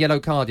weren't getting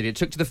yellow carded. It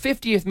took to the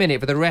 50th minute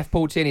for the ref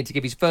Paul Tierney to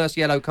give his first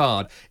yellow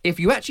card.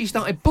 If you actually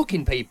started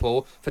booking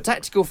people for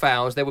tactical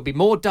fouls, there would be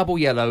more double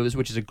yellows,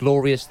 which is a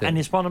glorious thing. And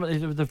it's one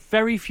of the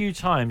very few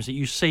times that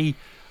you see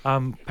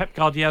Pep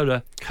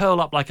Guardiola curl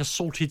up like a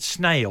salted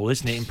snail,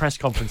 isn't it, in press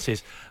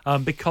conferences,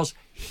 because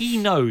he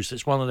knows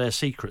it's one of their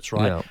secrets,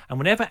 right? Yeah. And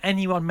whenever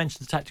anyone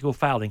mentions tactical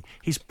fouling,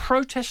 his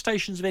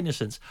protestations of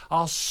innocence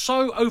are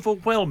so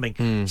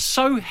overwhelming,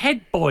 so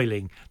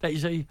head-boiling, that you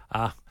say,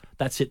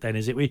 that's it then,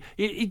 is it?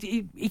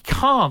 He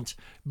can't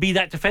be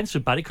that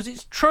defensive about it because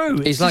it's true.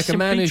 It's like a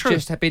man who's true.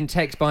 just been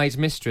texted by his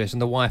mistress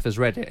and the wife has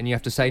read it, and you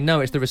have to say,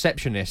 no, it's the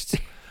receptionist,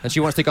 and she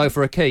wants to go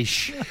for a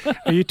quiche.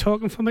 Are you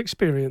talking from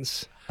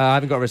experience? I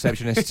haven't got a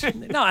receptionist.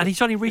 No, and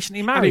he's only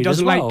recently married. And he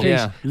doesn't as well. like quiche.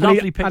 Yeah.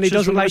 Lovely pictures and he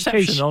doesn't of like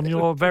reception quiche. on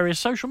your various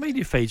social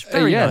media feeds.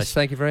 Very yes, nice.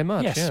 thank you very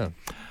much. Yes. Yeah.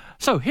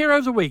 So, hero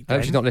of the week, I then.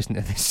 hope she's not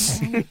listening to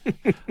this.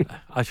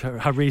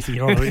 I really think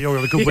you're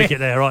on a good wicket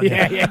there, aren't you?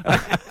 Yeah.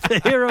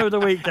 The hero of the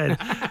week, then.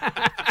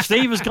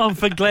 Steve has gone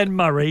for Glenn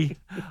Murray.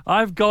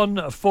 I've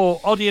gone for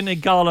Odion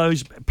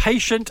Ighalo's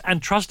patient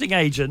and trusting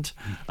agent.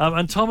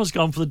 And Tom has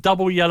gone for the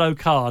double yellow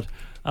card.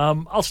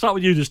 I'll start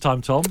with you this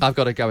time, Tom. I've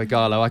got to go with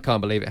Ighalo. I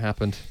can't believe it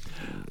happened.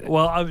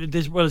 Well,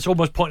 it's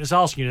almost pointless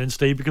asking you then,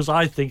 Steve, because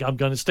I think I'm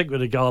going to stick with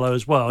Ighalo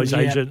as well, his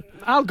agent.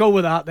 I'll go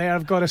with that there.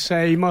 I've got to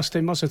say, he must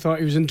have thought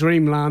he was in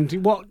dreamland.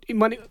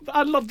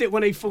 I loved it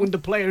when he phoned the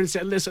player and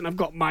said, listen, I've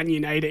got Man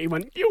United. He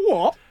went, you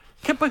what?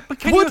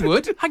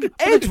 Woodward?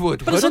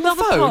 Edward But there's on the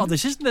another phone? part of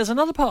this, isn't there? There's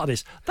another part of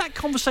this. That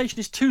conversation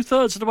is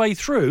 2/3 of the way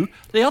through.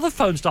 The other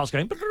phone starts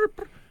going...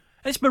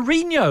 It's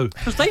Mourinho,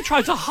 because they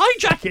tried to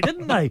hijack it,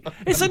 didn't they?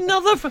 It's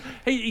another...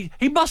 He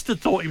must have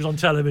thought he was on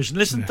television.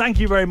 Listen, thank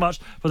you very much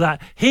for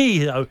that.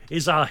 He, though,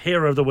 is our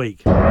hero of the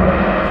week.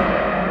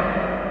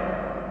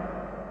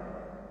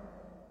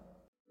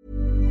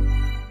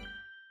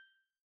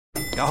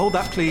 Hold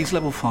that, please.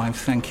 Level 5,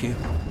 thank you.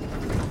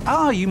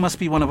 You must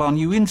be one of our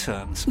new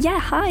interns. Yeah,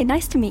 hi,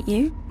 nice to meet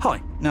you.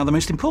 Hi. Now, the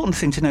most important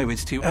thing to know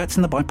is to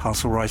in the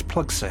Biparcel Rise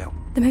plug sale.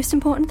 The most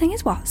important thing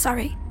is what?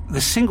 Sorry. The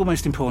single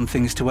most important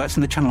thing is to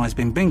in the Channelized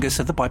Bing Bingus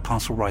of the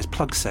Biparcel Rise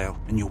plug sale,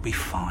 and you'll be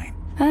fine.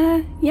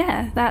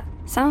 Yeah, that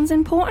sounds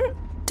important.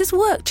 Does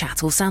work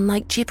chat all sound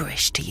like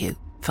gibberish to you?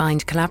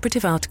 Find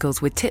collaborative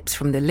articles with tips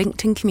from the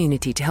LinkedIn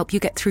community to help you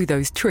get through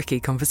those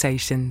tricky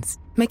conversations.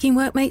 Making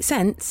work make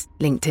sense?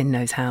 LinkedIn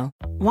knows how.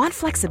 Want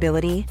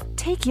flexibility?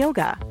 Take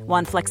yoga.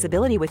 Want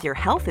flexibility with your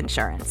health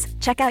insurance?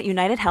 Check out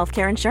United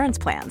Healthcare Insurance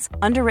Plans.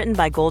 Underwritten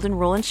by Golden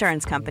Rule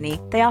Insurance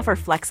Company, they offer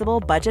flexible,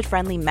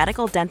 budget-friendly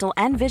medical, dental,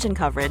 and vision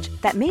coverage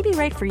that may be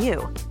right for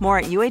you. More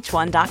at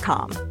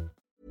uh1.com.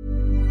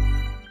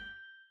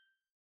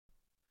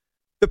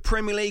 The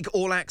Premier League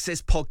All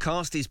Access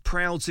podcast is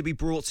proud to be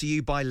brought to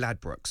you by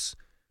Ladbrokes.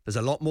 There's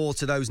a lot more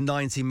to those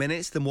 90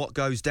 minutes than what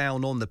goes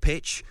down on the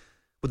pitch.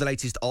 With the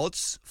latest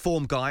odds,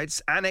 form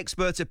guides and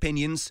expert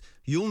opinions,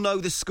 you'll know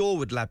the score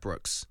with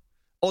Ladbrokes.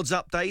 Odds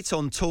update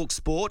on Talk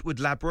Sport with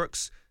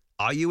Ladbrokes.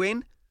 Are you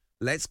in?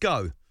 Let's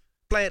go.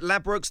 Play at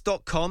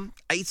ladbrokes.com.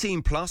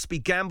 18 plus.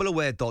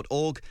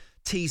 BeGambleAware.org.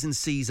 T's and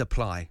C's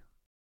apply.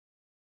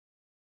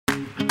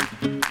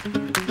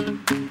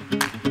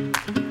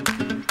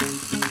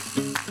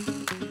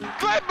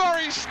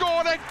 Glenbury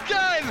scored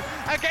again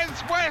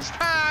against West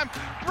Ham.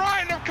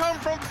 Brighton have come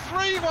from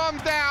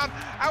 3-1 down,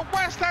 and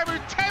West Ham, who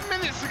 10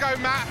 minutes ago,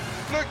 Matt,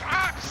 looked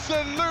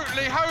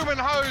absolutely home and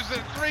hosed at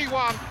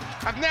 3-1,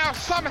 have now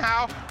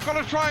somehow got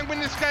to try and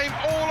win this game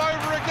all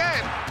over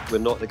again. We're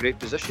not in a great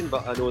position,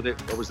 but I know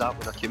that I was that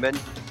when I came in.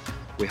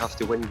 We have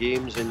to win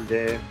games, and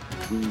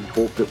we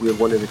hope that we're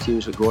one of the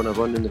teams that go on a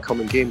run in the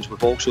coming games.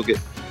 We've also got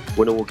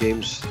winnable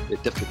games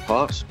at different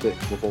parts, but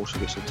we've also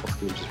got some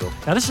tough games as well.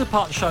 Now, this is a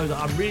part of the show that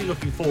I'm really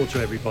looking forward to,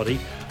 everybody,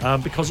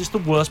 because it's the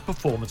worst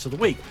performance of the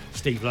week.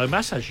 Steve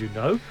Lomas, as you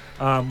know,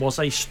 was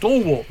a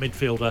stalwart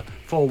midfielder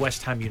for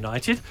West Ham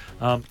United.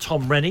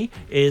 Tom Rennie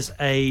is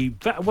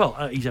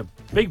he's a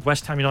big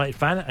West Ham United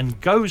fan and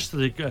goes to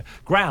the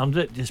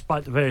ground,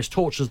 despite the various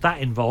tortures that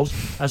involves,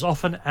 as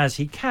often as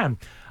he can.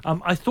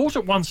 I thought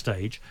at one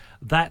stage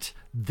that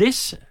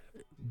this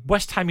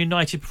West Ham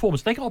United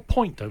performance, they got a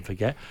point, don't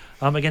forget,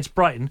 against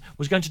Brighton,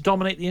 was going to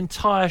dominate the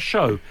entire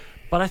show.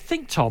 But I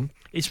think, Tom,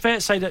 it's fair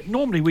to say that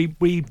normally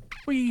we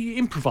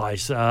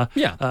improvise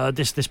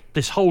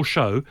this whole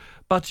show,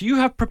 but you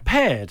have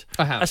prepared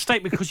a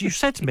statement because you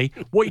said to me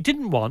what you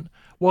didn't want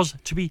was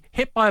to be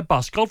hit by a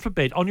bus, God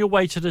forbid, on your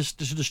way to the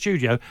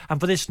studio, and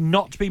for this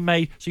not to be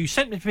made. So you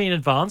sent it to me in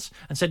advance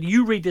and said,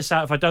 you read this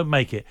out if I don't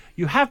make it.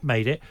 You have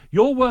made it.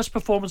 Your worst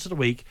performance of the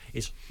week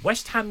is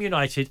West Ham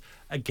United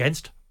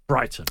against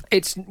Brighton.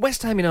 It's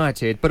West Ham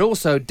United, but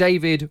also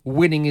David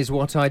Winning Is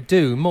What I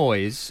Do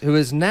Moyes, who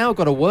has now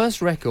got a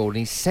worse record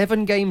in his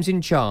 7 games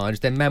in charge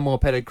than Manuel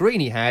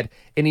Pellegrini had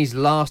in his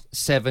last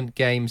 7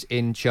 games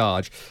in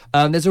charge.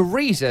 There's a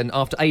reason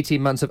after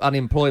 18 months of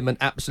unemployment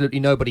absolutely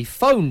nobody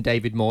phoned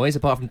David Moyes,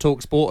 apart from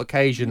TalkSport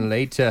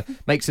occasionally to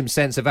make some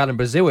sense of Alan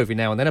Brazil every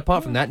now and then.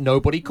 Apart from that,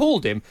 nobody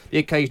called him, the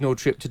occasional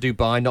trip to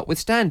Dubai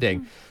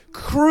notwithstanding.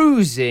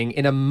 Cruising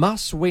in a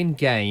must-win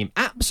game,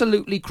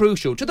 absolutely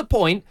crucial, to the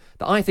point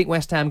that I think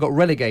West Ham got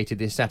relegated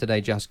this Saturday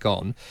just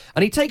gone,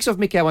 and he takes off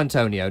Mikel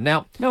Antonio.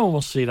 Now, no one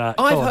will see that.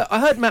 I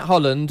heard Matt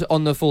Holland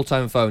on the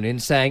full-time phone-in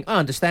saying, I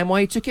understand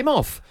why he took him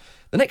off.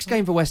 The next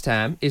game for West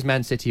Ham is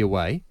Man City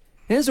away,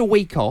 then there's a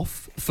week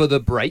off for the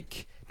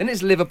break, then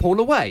it's Liverpool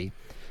away.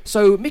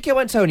 So Mikel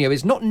Antonio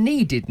is not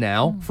needed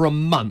now for a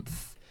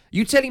month.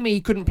 You telling me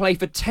he couldn't play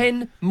for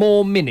 10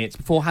 more minutes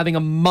before having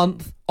a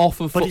month off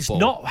of football? But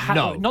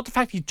it's not the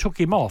fact he took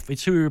him off,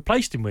 it's who he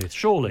replaced him with,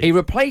 surely. He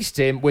replaced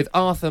him with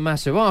Arthur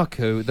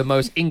Masuaku, the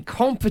most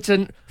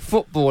incompetent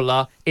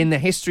footballer in the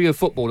history of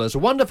footballers.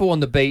 Wonderful on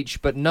the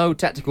beach, but no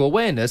tactical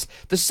awareness.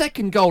 The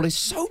second goal is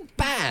so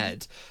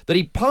bad that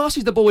he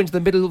passes the ball into the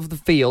middle of the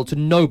field to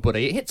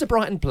nobody. It hits a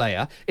Brighton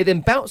player. It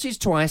then bounces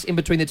twice in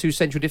between the 2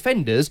 central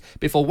defenders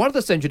before one of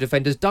the central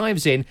defenders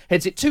dives in,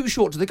 heads it too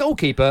short to the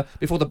goalkeeper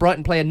before the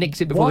Brighton player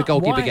nicks it before the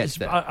goalkeeper gets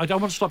there. I don't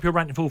want to stop your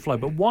rant in full flow,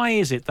 but why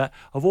is it that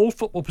of all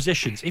football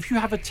positions, if you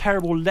have a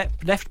terrible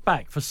left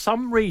back, for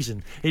some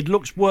reason, it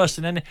looks worse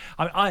than any...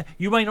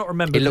 you may not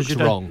remember... It looks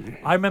wrong.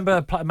 I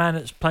remember a man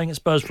that's playing at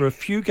Spurs for a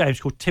few games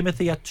called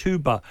Timothy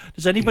Atuba.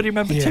 Does anybody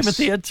remember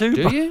Timothy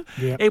Atuba? Do you?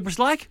 Yeah. It was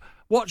like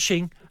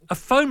watching a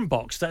phone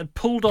box that had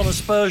pulled on a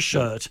Spurs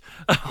shirt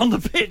on the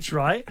pitch,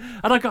 right?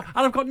 And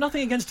I've got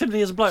nothing against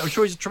Timothy as a bloke. I'm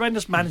sure he's a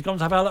tremendous man. He's going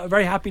to have a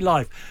very happy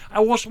life.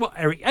 I watched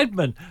Eric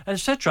Edmond,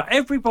 etc.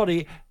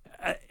 Everybody...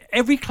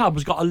 Every club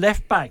has got a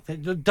left back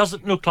that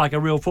doesn't look like a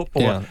real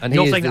footballer. Yeah, and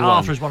you're thinking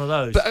Arthur is one of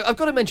those. But I've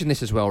got to mention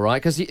this as well,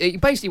 right? Because he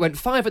basically went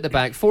 5 at the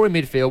back, 4 in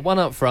midfield, 1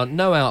 up front,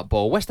 no out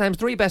ball. West Ham's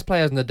 3 best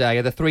players in the day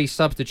are the 3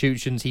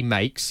 substitutions he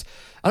makes.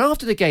 And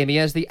after the game, he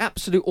has the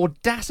absolute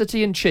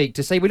audacity and cheek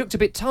to say we looked a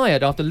bit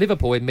tired after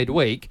Liverpool in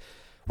midweek.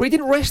 Well, he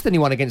didn't rest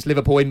anyone against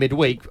Liverpool in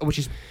midweek, which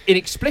is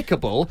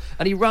inexplicable.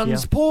 And he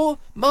runs poor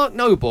Mark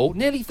Noble,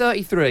 nearly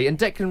 33, and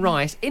Declan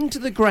Rice into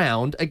the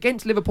ground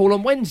against Liverpool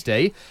on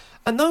Wednesday.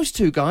 And those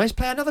 2 guys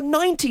play another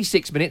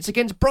 96 minutes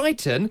against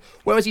Brighton,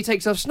 whereas he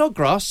takes off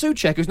Snodgrass,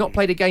 Souček, who's not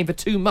played a game for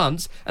 2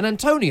 months, and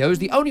Antonio is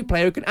the only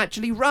player who can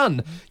actually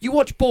run. You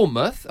watch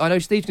Bournemouth. I know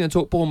Steve's going to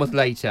talk Bournemouth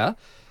later.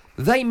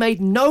 They made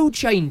no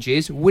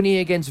changes winning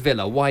against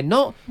Villa. Why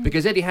not?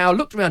 Because Eddie Howe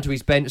looked around to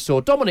his bench,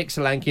 saw Dominic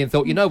Solanke and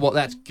thought, you know what,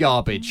 that's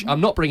garbage.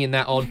 I'm not bringing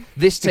that on.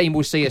 This team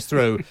will see us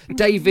through.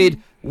 David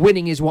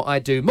Winning Is What I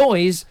Do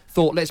Moyes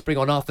thought, let's bring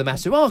on Arthur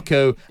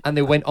Masuaku, and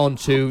they went on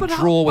to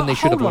draw when they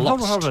should have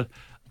lost. Hold on.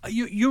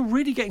 You're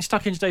really getting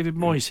stuck into David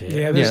Moyes here.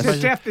 Yeah, there's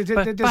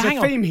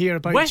a theme here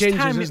about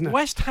changes, isn't it?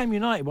 West Ham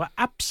United were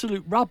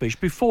absolute rubbish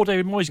before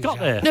David Moyes got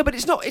there. No, but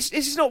it's not.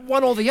 It's not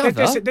one or the other.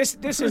 This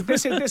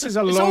is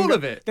a longer. All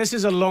of it. This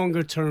is a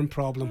longer term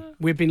problem.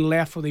 We've been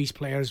left with these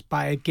players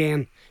by,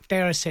 again,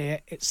 dare I say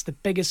it, it's the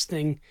biggest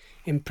thing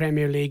in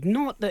Premier League.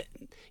 Not that,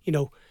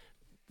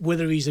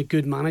 whether he's a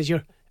good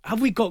manager.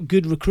 Have we got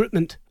good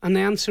recruitment? And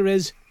the answer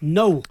is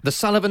no. The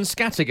Sullivan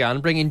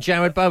scattergun bringing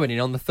Jared Bowen in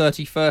on the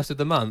 31st of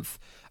the month.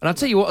 And I'll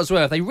tell you what as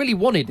well, if they really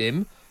wanted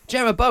him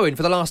Jarrod Bowen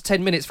for the last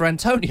 10 minutes for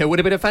Antonio would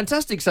have been a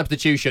fantastic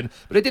substitution,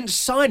 but they didn't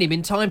sign him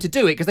in time to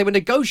do it because they were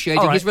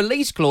negotiating his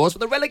release clause for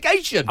the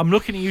relegation. I'm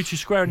looking at you two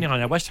square in the eye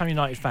now, West Ham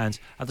United fans.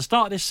 At the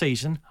start of this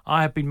season,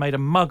 I have been made a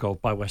mug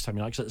of by West Ham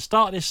United. Because at the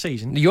start of this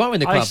season, you are in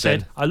the club.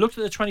 I looked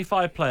at the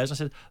 25 players. I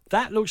said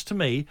that looks to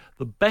me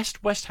the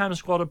best West Ham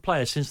squad of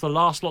players since the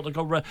last lot that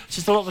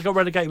got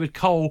relegated with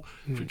Cole,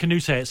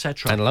 Canute,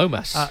 etc. And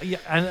Lomas. Tell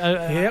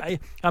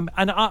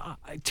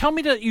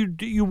me that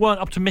you weren't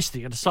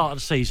optimistic at the start of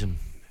the season.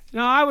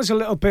 No, I was a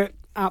little bit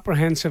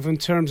apprehensive in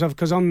terms of,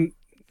 because on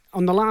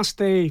the last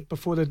day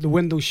before the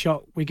window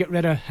shut, we get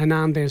rid of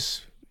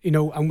Hernandez,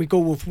 and we go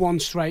with one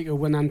striker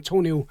when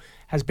Antonio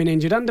has been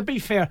injured. And to be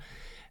fair,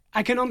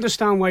 I can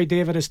understand why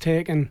David has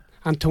taken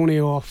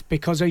Antonio off,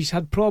 because he's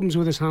had problems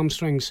with his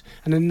hamstrings,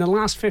 and in the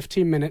last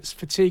 15 minutes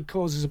fatigue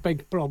causes a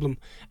big problem,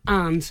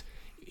 and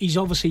he's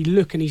obviously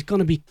he's going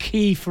to be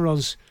key for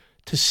us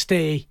to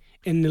stay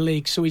in the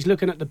league, so he's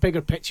looking at the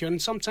bigger picture,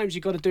 and sometimes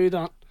you've got to do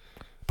that.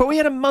 But we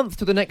had a month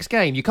to the next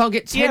game. You can't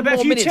get 10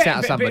 more minutes out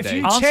of somebody.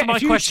 Answer my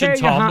question,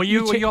 Tom. Were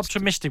you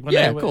optimistic when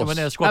they were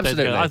squad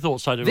absolutely. I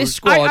thought so. This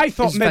squad I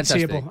thought is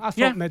mid-table.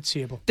 fantastic.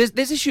 Mid-table.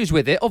 There's issues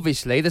with it,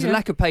 obviously. There's a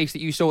lack of pace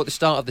that you saw at the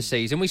start of the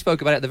season. We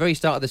spoke about it at the very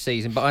start of the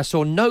season, but I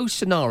saw no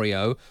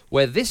scenario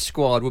where this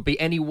squad would be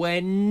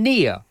anywhere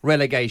near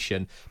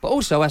relegation. But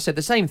also, I said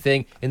the same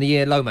thing in the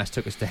year Lomas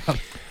took us down.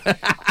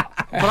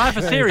 But I have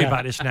a theory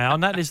about this now,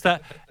 and that is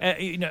that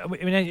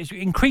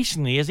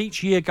increasingly, as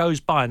each year goes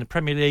by and the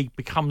Premier League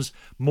becomes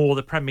more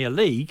the Premier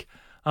League,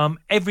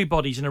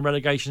 everybody's in a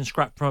relegation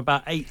scrap from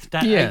about eighth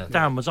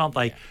downwards, aren't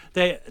they?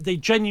 They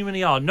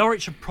genuinely are.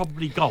 Norwich have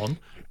probably gone.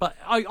 But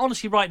I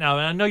honestly, right now,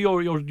 and I know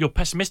you're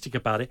pessimistic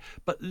about it,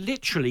 but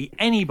literally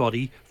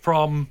anybody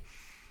from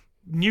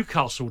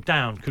Newcastle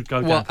down could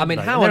go down. Well, I mean,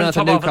 how on earth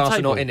are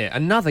Newcastle not in it?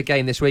 Another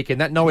game this weekend,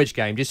 that Norwich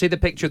game. Do you see the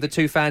picture of the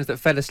two fans that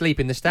fell asleep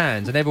in the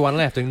stands and everyone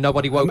left and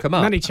nobody woke them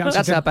up?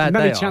 That's how bad they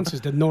are. Many chances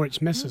did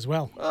Norwich miss as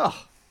well.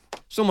 Oh,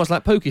 it's almost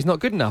like Pookie's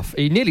not good enough.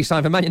 He nearly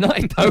signed for Man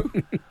United, though.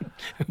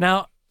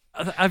 Now,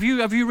 have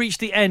you reached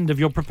the end of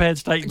your prepared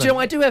statement? Do you know,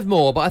 I do have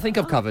more, but I think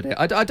I've covered it.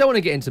 I don't want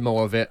to get into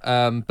more of it,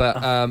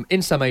 but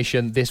in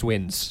summation, this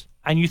wins.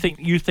 And you think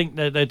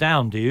that they're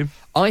down, do you?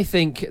 I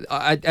think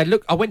I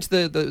went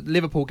to the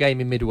Liverpool game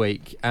in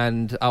midweek,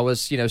 and I was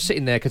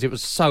sitting there because it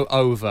was so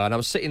over, and I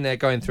was sitting there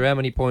going through how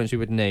many points we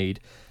would need.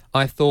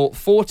 I thought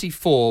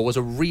 44 was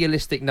a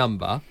realistic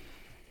number,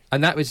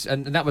 and that was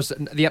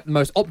the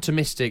most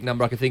optimistic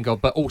number I could think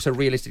of, but also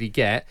realistically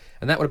get,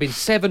 and that would have been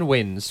 7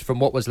 wins from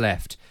what was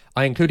left.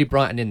 I included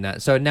Brighton in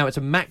that, so now it's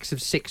a max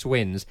of 6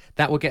 wins.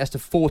 That will get us to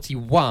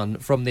 41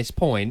 from this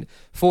point.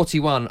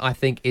 41, I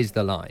think, is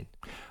the line.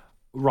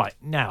 Right,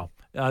 now,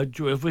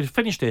 if we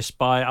finish this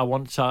I'm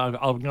going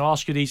to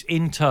ask you these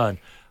in turn.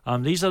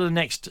 These are the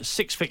next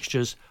 6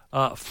 fixtures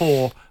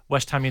for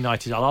West Ham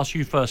United. I'll ask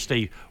you first,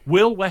 Steve.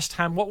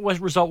 What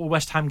result will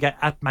West Ham get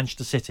at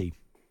Manchester City?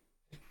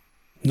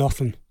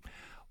 Nothing.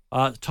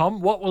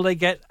 Tom, what will they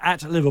get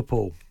at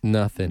Liverpool?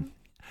 Nothing.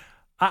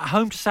 At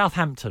home to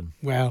Southampton?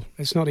 Well,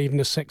 it's not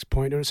even a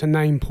 6-pointer, it's a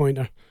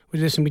 9-pointer.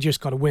 Listen, we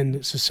just got to win.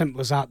 It's as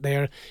simple as that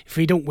there. If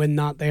we don't win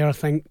that there, I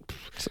think...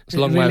 It's a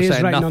long way of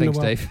saying nothing,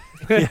 Steve.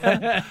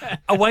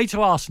 Away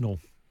to Arsenal?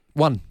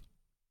 1.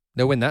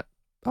 They'll win that.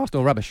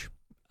 Arsenal rubbish.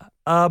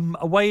 Home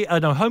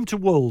to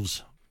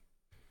Wolves?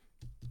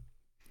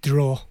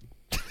 Draw.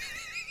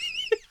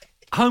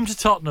 Home to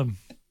Tottenham?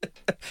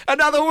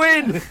 Another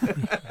win!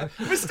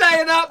 We're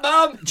staying up,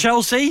 Mum!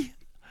 Chelsea?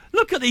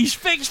 Look at these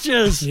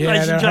fixtures,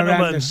 ladies and gentlemen.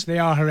 Horrendous. They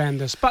are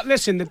horrendous. But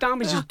listen, the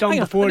damage is done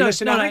before. I think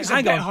it's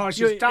a bit harsh.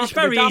 The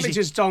damage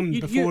is done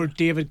before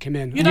David came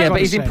in.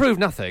 But he's improved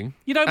nothing.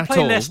 You don't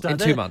play Leicester in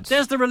 2 months.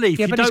 There's the relief.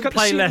 Yeah, you but don't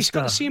play Leicester. He's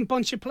got the same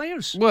bunch of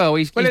players. Well,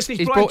 he's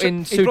brought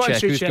in Souček,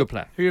 who's a good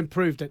player. Who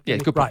improved it. Yeah,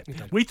 good player.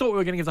 Right. We thought we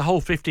were going to give the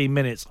whole 15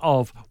 minutes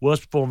of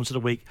worst performance of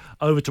the week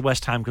over to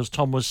West Ham because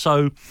Tom was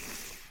so...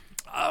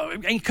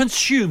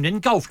 consumed,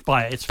 engulfed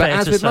by it. It's fair to say.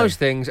 But as with most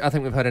things, I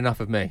think we've heard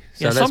enough of me.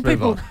 So let's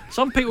move on.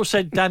 Some people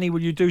said, Danny,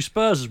 will you do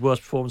Spurs'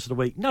 worst performance of the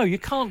week? No, you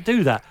can't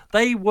do that.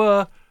 They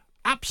were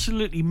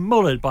absolutely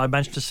mullered by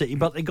Manchester City,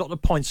 but they got the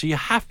point, so you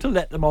have to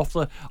let them off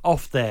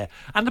there.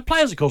 And the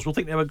players, of course, will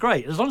think they were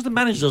great. As long as the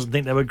manager doesn't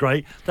think they were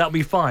great, that'll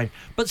be fine.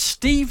 But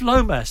Steve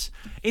Lomas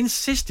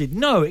insisted,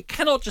 no, it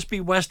cannot just be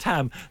West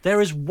Ham.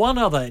 There is one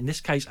other, in this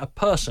case, a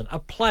person, a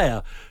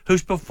player,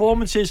 whose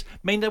performances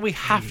mean that we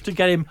have to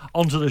get him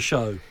onto the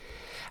show.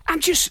 I'm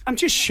just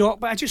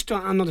shocked, but I just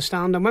don't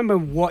understand. I remember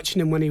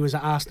watching him when he was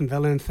at Aston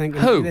Villa and thinking,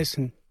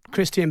 listen,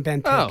 Christian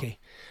Benteke.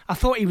 I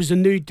thought he was the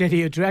new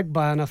Didier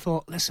Drogba, and I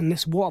thought, listen,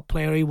 what a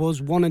player he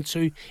was. 1 and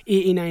 2,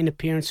 89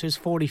 appearances,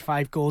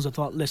 45 goals. I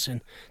thought,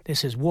 listen,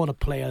 this is what a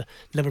player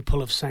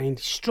Liverpool have signed.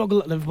 He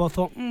struggled at Liverpool. I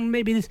thought,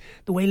 maybe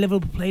the way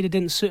Liverpool played, it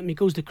didn't suit him. He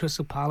goes to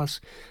Crystal Palace,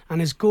 and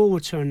his goal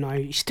return now,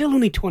 he's still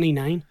only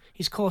 29.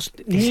 He's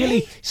cost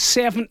nearly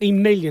 70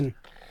 million.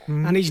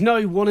 And he's now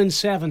 1 and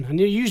 7, and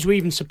you were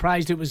even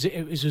surprised it was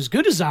as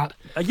good as that.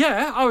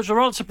 I was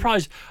rather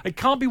surprised. It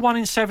can't be 1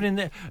 in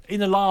 7 in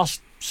the last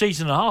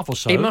season and a half or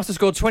so. He must have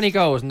scored 20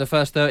 goals in the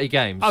first 30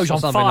 games. Oh, he's or on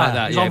something fire. like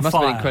that. He's yeah, on it must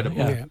fire. have been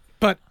incredible. Yeah.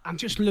 But I'm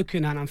just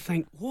looking at him and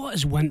think, what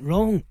has went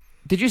wrong?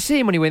 Did you see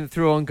him when he went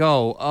through on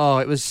goal? Oh,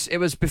 it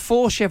was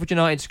before Sheffield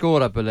United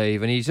scored, I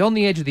believe, and he's on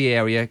the edge of the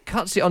area,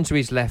 cuts it onto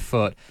his left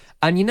foot.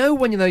 And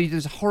when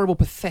there's horrible,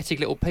 pathetic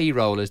little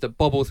P-rollers that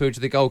bobble through to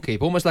the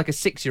goalkeeper, almost like a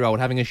 6-year-old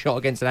having a shot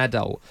against an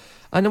adult.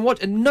 And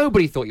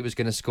nobody thought he was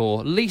going to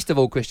score, least of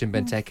all Christian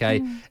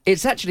Benteke.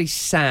 It's actually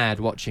sad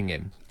watching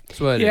him.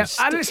 Yeah,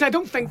 I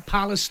don't think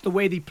Palace, the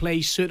way they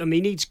play, suit him.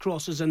 He needs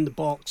crosses in the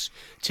box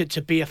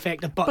to be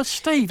effective. But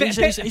Steve, a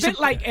bit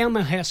like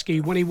Elmer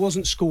Heskey, when he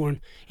wasn't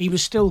scoring, he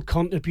was still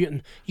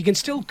contributing. You can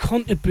still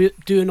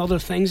contribute doing other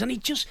things, and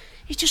he's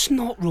just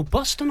not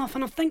robust enough.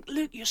 And I think,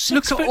 look, you're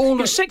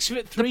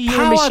 6'3", the you're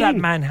power a machine. that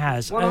man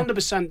has.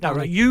 100%. No,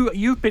 right,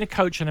 you've been a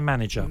coach and a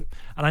manager,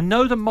 and I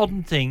know the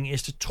modern thing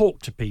is to talk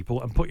to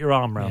people and put your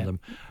arm around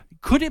them.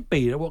 Could it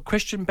be that what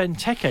Christian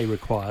Benteke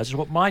requires is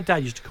what my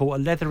dad used to call a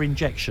leather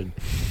injection?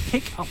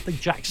 Kick up the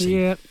jacksie.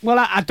 Yeah, well,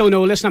 I don't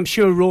know. Listen, I'm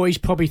sure Roy's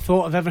probably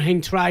thought of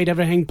everything, tried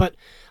everything, but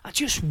I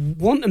just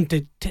want him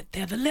to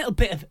have a little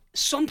bit of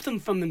something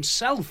from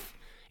himself.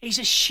 He's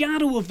a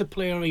shadow of the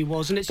player he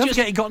was, and Don't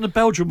forget he got in the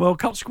Belgian World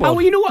Cup squad. Oh,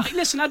 well, you know what?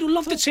 Listen, I'd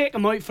love to take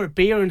him out for a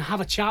beer and have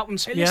a chat and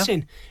say,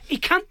 listen, he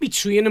can't be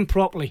training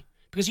properly.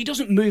 Because he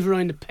doesn't move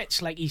around the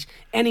pitch like he's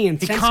any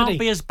intensity. He can't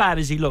be as bad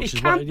as he looks.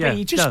 He can't be.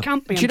 He just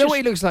can't be. Do you know what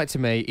he looks like to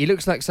me? He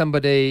looks like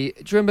somebody.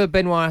 Do you remember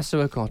Benoit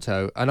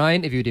Assou-Ekotto? And I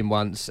interviewed him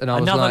once, and I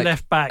was Another like,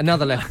 left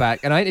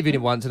back. And I interviewed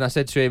him once, and I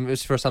said to him, it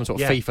was for some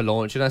sort of FIFA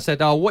launch, and I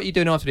said, "Oh, what are you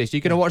doing after this? Are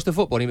you going to watch the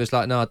football?" And he was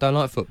like, "No, I don't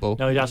like football."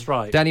 No, that's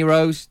right. Danny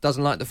Rose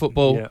doesn't like the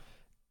football. Yeah.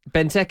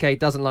 Benteke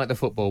doesn't like the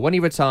football. When he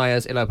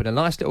retires, he'll open a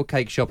nice little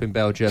cake shop in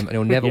Belgium, and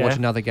he'll never watch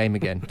another game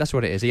again. That's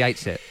what it is. He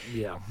hates it.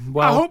 Yeah.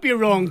 Well, I hope you're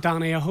wrong,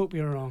 Danny. I hope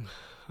you're wrong.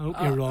 I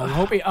hope you're wrong.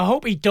 I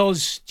hope he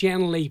does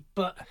generally,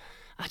 but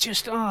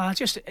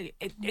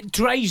it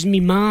drives me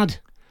mad.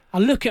 I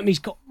look at him; he's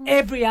got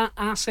every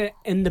asset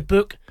in the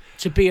book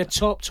to be a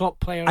top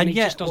player, and he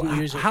just doesn't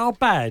use it. How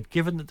bad,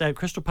 given that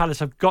Crystal Palace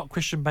have got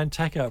Christian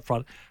Benteke up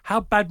front, how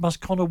bad must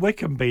Connor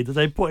Wickham be that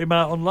they put him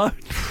out on loan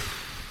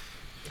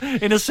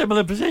in a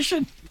similar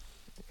position?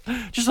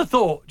 Just a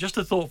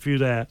thought for you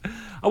there.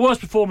 Our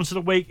worst performance of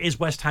the week is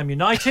West Ham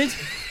United.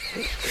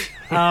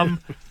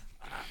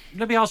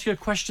 Let me ask you a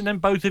question then,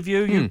 both of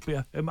you.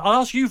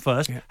 I'll ask you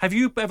first. Yeah. Have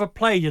you ever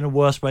played in a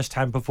worse West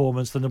Ham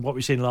performance than what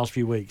we've seen in the last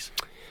few weeks?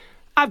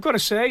 I've got to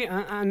say,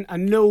 I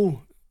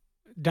know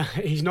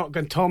he's not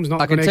going. Tom's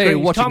not I going can to tell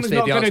agree. you, Tom's Steve,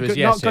 not the answer is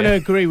yes, going to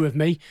agree with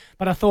me.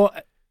 But I thought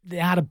they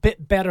had a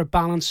bit better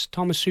balance.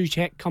 Thomas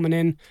Souček coming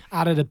in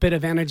added a bit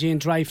of energy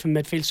and drive from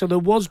midfield. So there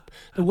was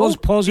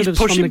positives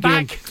from the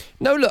game.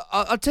 No, look,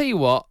 I'll tell you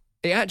what.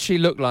 It actually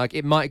looked like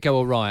it might go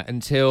all right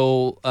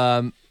until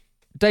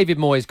David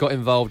Moyes got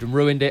involved and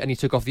ruined it, and he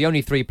took off the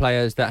only 3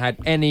 players that had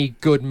any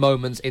good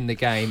moments in the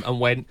game and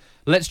went,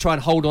 let's try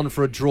and hold on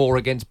for a draw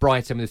against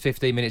Brighton with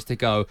 15 minutes to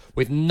go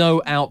with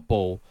no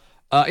outball.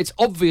 It's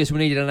obvious we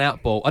needed an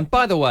outball. And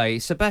by the way,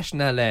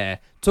 Sebastian Haller,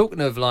 talking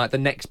of like the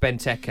next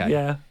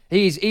Benteke,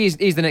 he's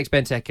the next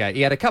Benteke.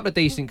 He had a couple of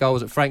decent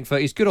goals at Frankfurt.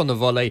 He's good on the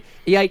volley.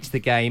 He hates the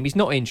game. He's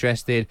not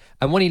interested.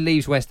 And when he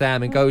leaves West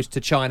Ham and goes to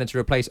China to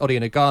replace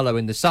Odion Ighalo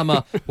in the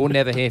summer, we'll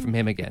never hear from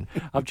him again.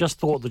 I've just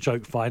thought of the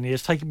joke finally.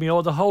 It's taken me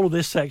all the whole of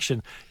this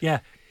section. Yeah,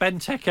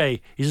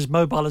 Benteke is as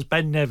mobile as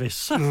Ben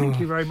Nevis. Thank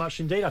you very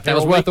much indeed. That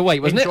was worth the wait,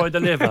 wasn't it? Enjoyed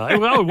the liver.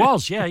 It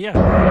was,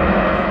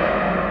 yeah.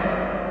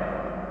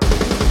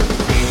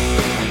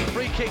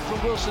 Kick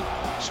from Wilson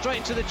straight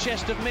into the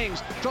chest of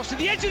Mings, drops to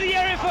the edge of the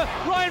area for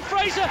Ryan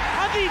Fraser,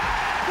 and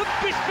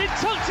it's been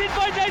tucked in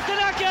by Nathan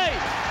Ake.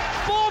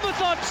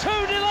 Bournemouth are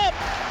 2-0 up.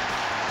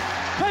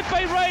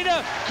 Pepe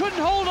Reina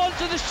couldn't hold on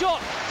to the shot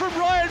from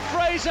Ryan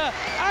Fraser.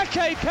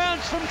 Ake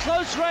pounced from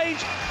close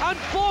range, and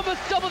Bournemouth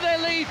double their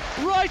lead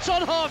right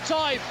on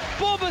half-time.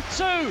 Bournemouth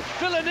 2,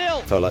 Villa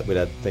 0. Felt like we'd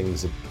had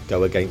things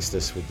go against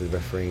us with the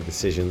refereeing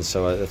decisions,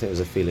 so I think it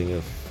was a feeling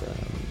of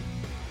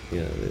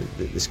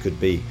this could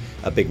be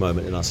a big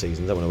moment in our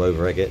season. Don't want to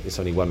over-egg it. It's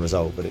only one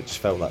result, but it just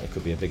felt like it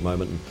could be a big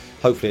moment, and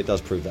hopefully it does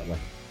prove that way.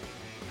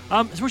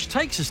 Which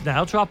takes us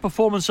now to our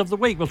performance of the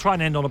week. We'll try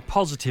and end on a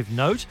positive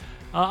note.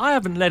 I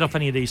haven't led off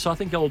any of these, so I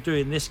think I'll do it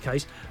in this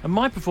case. And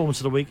my performance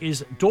of the week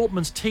is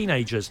Dortmund's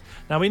teenagers.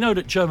 Now, we know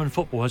that German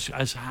football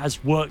has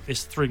worked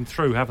this thing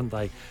through, haven't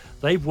they?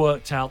 They've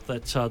worked out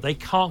that they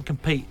can't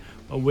compete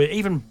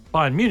even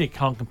Bayern Munich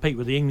can't compete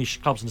with the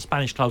English clubs and the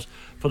Spanish clubs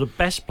for the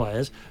best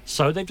players,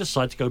 so they've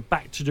decided to go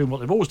back to doing what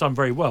they've always done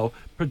very well,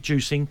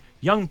 producing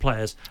young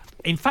players.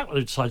 In fact, what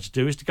they've decided to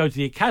do is to go to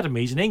the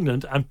academies in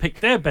England and pick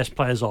their best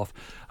players off,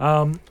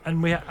 and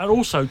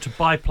also to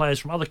buy players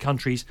from other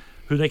countries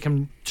who they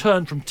can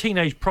turn from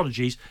teenage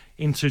prodigies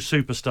into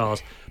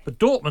superstars. But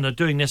Dortmund are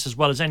doing this as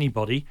well as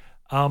anybody,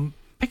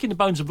 picking the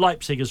bones of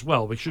Leipzig as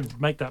well. We should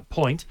make that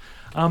point.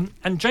 And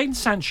Jadon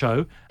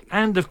Sancho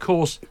and of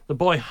course the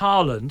boy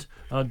Haaland,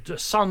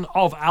 son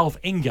of Alf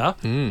Inge,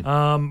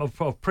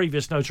 of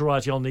previous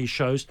notoriety on these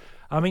shows.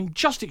 I mean,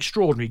 just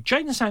extraordinary.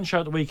 Jadon Sancho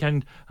at the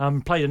weekend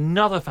played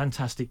another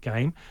fantastic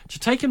game to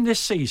take him this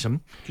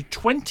season to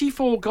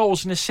 24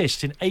 goals and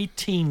assists in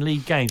 18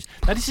 league games.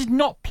 Now, this is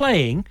not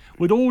playing,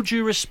 with all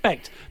due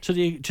respect to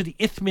the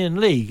Isthmian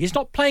League. He's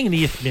not playing in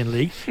the Isthmian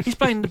League. He's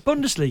playing in the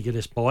Bundesliga,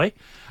 this boy.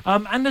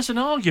 And there's an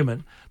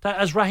argument that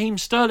as Raheem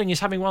Sterling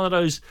is having one of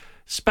those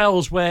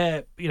spells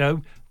where,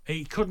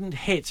 he couldn't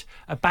hit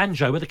a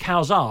banjo with a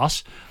cow's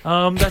arse,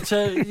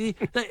 he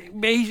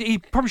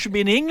probably should be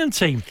in the England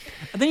team.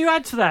 And then you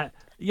add to that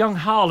young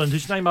Haaland,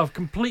 whose name I've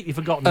completely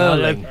forgotten.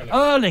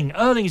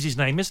 Erling is his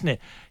name, isn't it?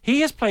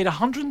 He has played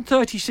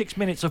 136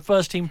 minutes of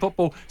first-team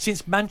football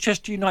since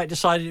Manchester United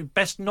decided it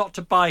best not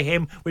to buy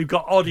him. We've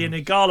got Odi and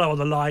Igalo on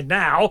the line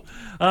now.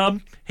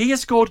 He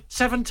has scored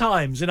 7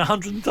 times in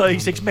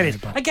 136 minutes.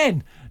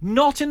 Again,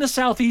 not in the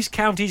South East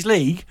Counties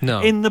League,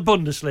 in the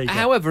Bundesliga.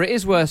 However, it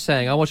is worth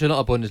saying, I watch a lot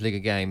of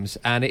Bundesliga games,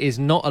 and it is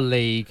not a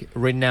league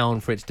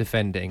renowned for its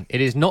defending.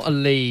 It is not a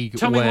league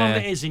Tell me one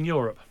that is in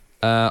Europe.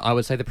 I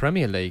would say the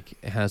Premier League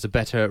has a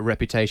better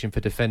reputation for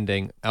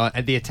defending,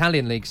 and the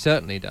Italian League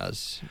certainly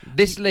does.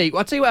 This league,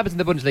 I'll tell you what happens in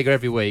the Bundesliga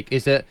every week,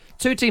 is that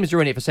 2 teams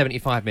are in it for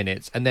 75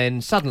 minutes, and then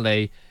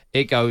suddenly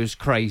it goes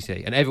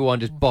crazy, and everyone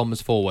just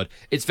bombs forward.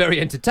 It's very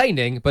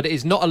entertaining, but it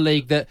is not a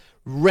league that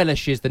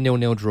relishes the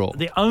 0-0 draw.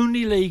 The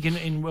only league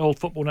in world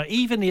football, now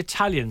even the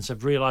Italians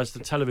have realised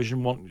that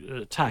television won't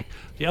attack.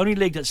 The only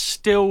league that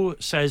still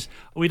says,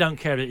 we don't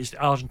care, is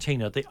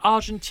Argentina. The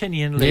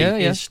Argentinian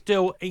league is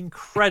still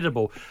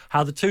incredible.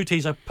 How the two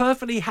teams are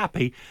perfectly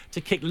happy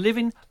to kick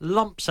living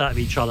lumps out of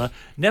each other.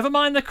 Never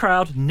mind the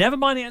crowd, never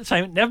mind the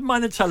entertainment, never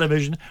mind the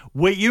television.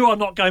 You are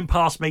not going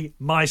past me,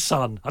 my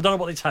son. I don't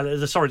know what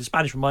the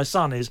Spanish for my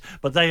son is,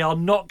 but you're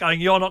not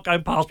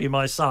going past me,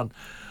 my son.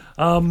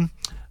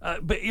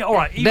 But all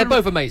right, they're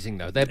both amazing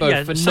though. They're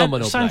both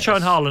phenomenal. Sancho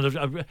players.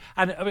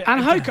 and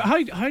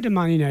Haaland how did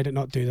Man United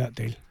not do that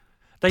deal?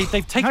 They've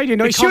taken. How do you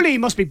know? Surely he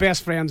must be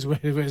best friends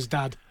with his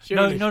dad.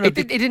 Surely. No. He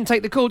didn't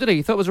take the call, did he?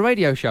 He thought it was a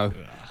radio show.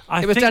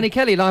 It was Danny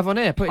Kelly live on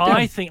air. Put it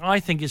down. I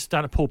think it's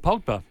down to Paul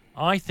Pogba.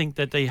 I think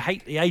that they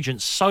hate the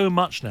agent so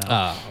much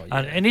now.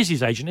 And is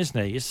his agent,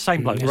 isn't he? It's the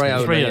same bloke.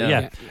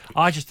 Raiola,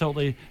 I just thought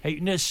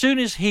as soon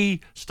as he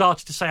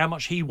started to say how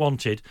much he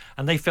wanted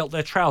and they felt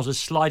their trousers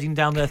sliding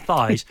down their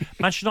thighs,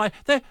 Manchester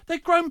United, they're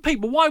grown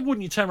people. Why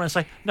wouldn't you turn around and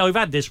say, no, we've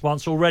had this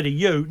once already,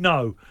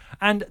 no.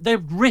 And they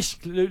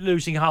risked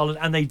losing Haaland,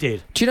 and they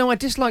did. Do you know, I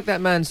dislike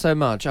that man so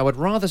much. I would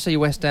rather see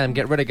West Ham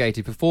get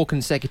relegated for 4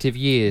 consecutive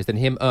years than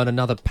him earn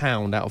another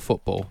 £1 out of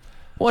football.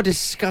 What a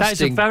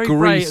disgusting,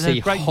 greasy,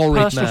 great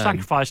horrid personal man.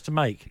 sacrifice to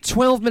make.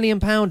 £12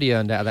 million he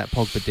earned out of that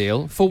Pogba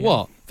deal. For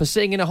what? For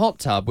sitting in a hot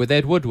tub with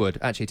Ed Woodward.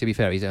 Actually, to be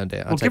fair, he's earned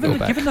it.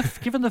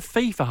 Given the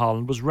fee for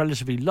Haaland was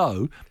relatively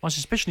low, my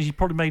suspicion is he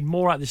probably made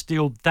more out of this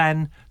deal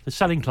than the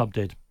selling club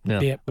did.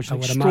 Yeah. Which is an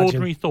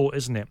extraordinary thought,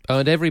 isn't it?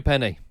 Earned every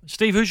penny.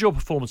 Steve, who's your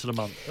performance of the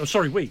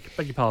month? Week.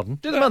 Beg your pardon.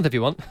 Do the month if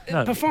you want.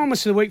 No.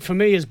 Performance of the week for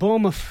me is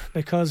Bournemouth,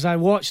 because I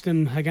watched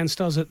them against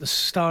us at the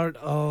start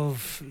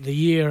of the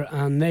year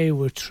and they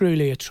were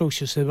truly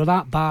atrocious. They were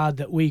that bad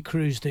that we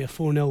cruised to a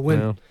 4-0 win.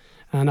 Yeah.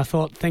 And I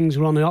thought things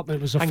were running up.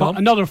 It was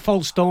another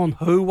false dawn.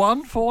 Who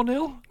won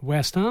 4-0?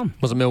 West Ham.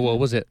 Wasn't Millwall,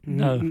 was it?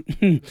 No.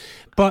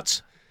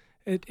 But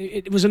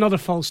it was another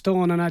false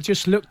dawn, and I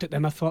just looked at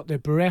them. I thought they're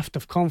bereft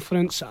of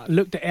confidence. I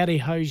looked at Eddie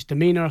Howe's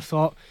demeanour. I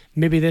thought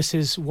maybe this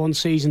is one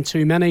season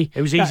too many.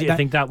 It was easy to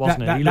think that,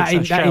 wasn't it? He looked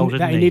so shelled,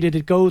 didn't he? He needed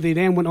to go. They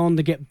then went on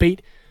to get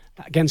beat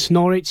against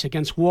Norwich,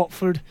 against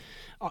Watford.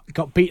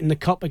 Got beat in the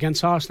cup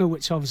against Arsenal,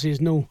 which obviously is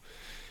no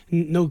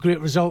great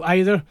result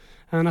either.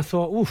 And I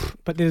thought, oof,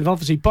 but they've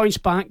obviously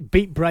bounced back,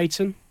 beat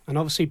Brighton, and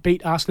obviously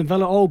beat Aston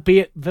Villa,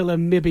 albeit Villa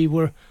maybe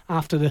were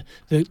after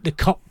the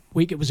cup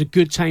week. It was a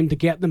good time to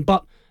get them,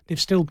 but they've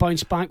still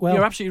bounced back well.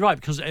 You're absolutely right,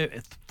 because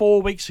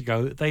 4 weeks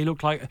ago they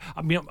looked like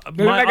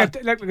like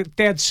a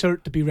dead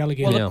cert to be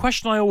relegated. Well, the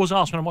question I always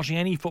ask when I'm watching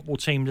any football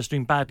team that's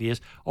doing badly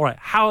is, all right,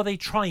 how are they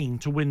trying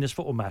to win this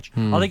football match?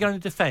 Are they going to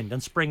defend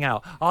and spring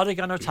out? Are they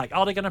going to attack?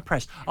 Are they going to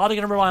press? Are they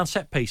going to rely on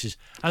set pieces?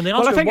 And the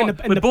answer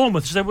with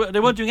Bournemouth is they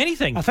weren't doing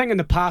anything. I think in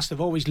the past they've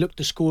always looked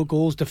to score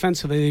goals.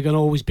 Defensively they're going to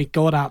always be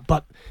good at,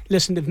 but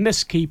listen, they've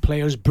missed key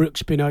players.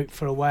 Brooks been out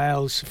for a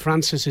while.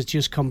 Francis has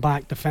just come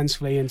back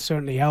defensively and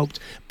certainly helped,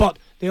 but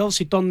they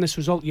obviously done this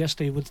result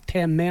yesterday with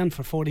 10 men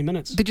for 40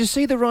 minutes. Did you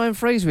see the Ryan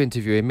Fraser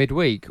interview in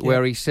midweek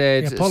where he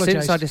said,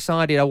 since I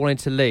decided I wanted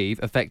to leave,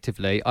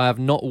 effectively, I have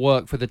not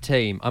worked for the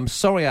team. I'm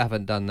sorry I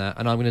haven't done that,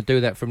 and I'm going to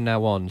do that from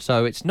now on.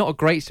 So it's not a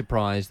great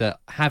surprise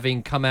that,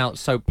 having come out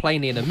so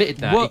plainly and admitted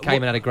that, he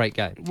came and had a great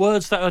game.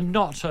 Words that are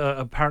not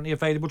apparently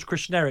available to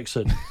Christian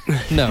Eriksen.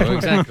 No,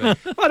 exactly.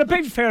 Well, the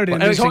big fair to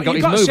him is, you've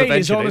got to say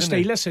his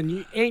honesty. Listen,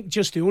 you ain't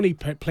just the only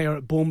player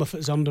at Bournemouth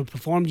that's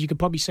underperformed. You could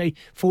probably say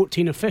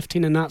 14 or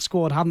 15 in that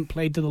squad haven't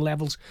played to the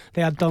levels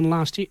they had done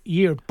last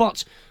year.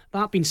 But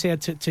that being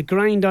said, to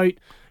grind out,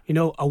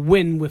 a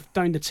win with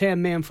down to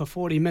 10 men for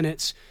 40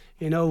 minutes,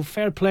 You know,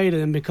 fair play to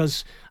them,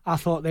 because I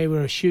thought they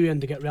were a shoo-in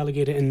to get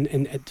relegated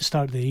in at the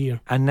start of the year.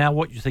 And now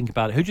what do you think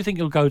about it? Who do you think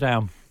will go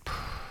down?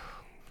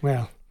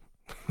 Well,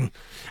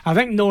 I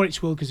think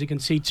Norwich will, because they can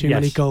see too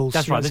many goals.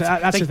 That's right.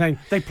 That's the thing.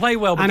 They play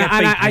well, but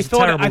I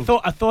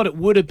thought it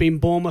would have been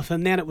Bournemouth,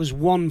 and then it was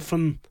one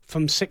from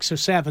 6 or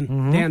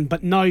 7. Then,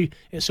 but now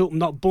it's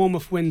opened up.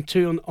 Bournemouth win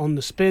 2 on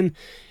the spin.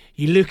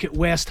 You look at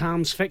West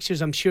Ham's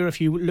fixtures, I'm sure if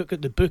you look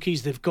at the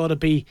bookies, they've got to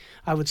be,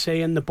 I would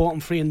say, in the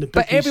bottom 3 in the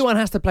bookies. But everyone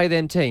has to play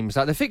them teams.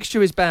 Like, the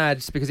fixture is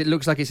bad because it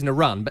looks like it's in a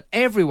run, but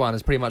everyone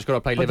has pretty much got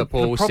to play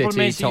Liverpool,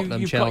 City,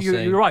 Tottenham, Chelsea.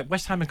 You're right,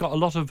 West Ham have got a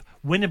lot of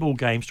winnable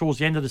games towards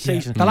the end of the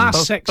season. The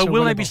last 6 But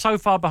will they winnable. be so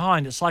far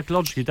behind that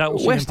psychologically that will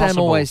seem West Ham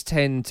impossible? always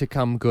tend to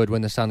come good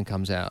when the sun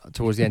comes out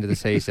towards the end of the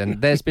season.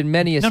 There's been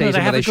many a No, season they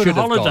where have they a good should have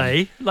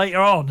holiday gone. later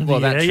on in Well,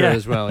 the that's year, true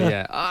as well,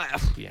 yeah.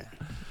 Yeah.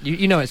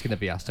 You know it's going to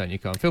be us, don't you,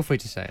 Colin? Feel free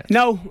to say it.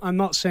 No, I'm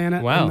not saying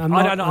it. Wow.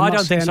 I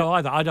don't think so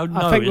either. I don't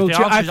know.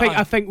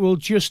 I think we'll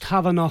just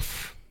have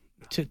enough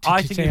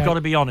I think you've got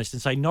to be honest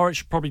and say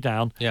Norwich are probably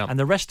down, Yeah. and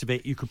the rest of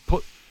it you could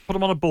put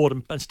them on a board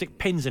and stick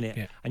pins in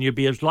it, and you'd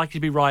be as likely to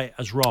be right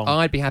as wrong.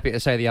 I'd be happy to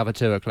say the other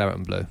two are Claret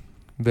and Blue,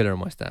 Villa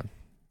and West Ham.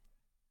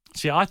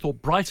 See, I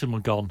thought Brighton were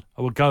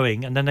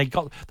going, and then they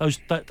got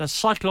the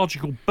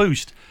psychological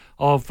boost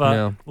of,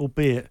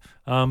 albeit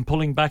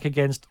pulling back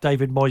against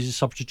David Moyes'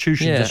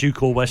 substitutions, as you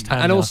call West Ham.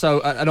 And now.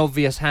 also an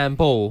obvious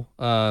handball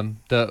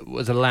that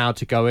was allowed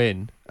to go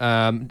in,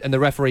 and the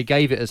referee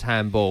gave it as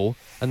handball,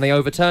 and they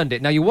overturned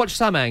it. Now, you watch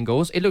some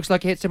angles, it looks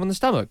like it hits him on the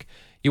stomach.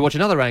 You watch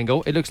another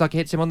angle, it looks like it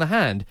hits him on the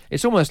hand.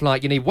 It's almost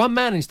like you need one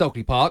man in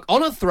Stockley Park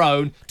on a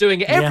throne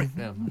doing it every...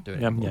 No, I'm not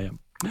doing it.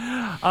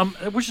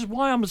 Which is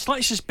why I'm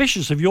slightly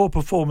suspicious of your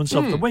performance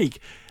of the week.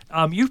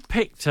 You've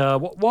picked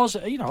what was,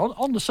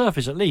 on the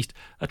surface at least,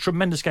 a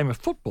tremendous game of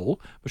football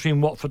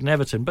between Watford and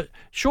Everton, but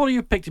surely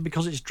you picked it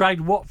because it's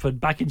dragged Watford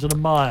back into the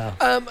mire.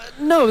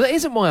 No, that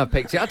isn't why I've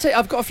picked it. I'll tell you,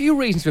 I've got a few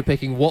reasons for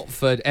picking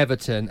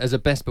Watford-Everton as a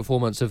best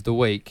performance of the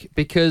week,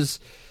 because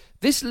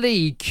this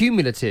league,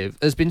 cumulative,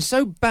 has been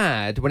so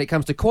bad when it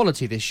comes to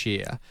quality this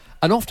year,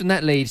 and often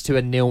that leads to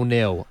a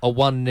 0-0, a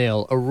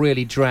 1-0, a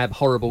really drab,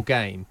 horrible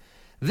game.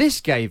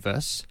 This gave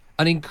us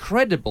an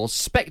incredible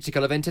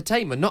spectacle of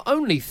entertainment. Not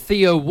only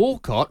Theo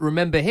Walcott,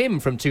 remember him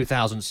from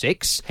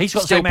 2006. He's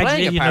got still the same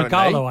playing, agent apparently.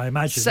 Nogalo, I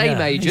imagine. Same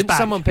Yeah, he's agent. back,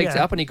 Someone picked it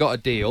yeah. up and he got a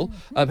deal.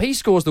 He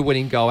scores the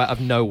winning goal out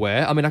of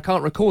nowhere. I mean, I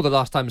can't recall the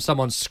last time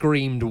someone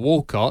screamed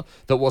Walcott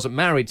that wasn't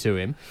married to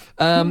him.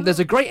 There's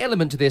a great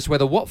element to this where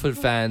the Watford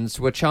fans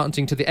were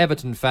chanting to the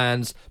Everton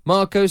fans,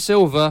 Marco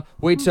Silva,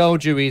 we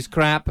told you he's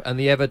crap, and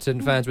the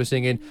Everton fans were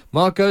singing,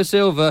 Marco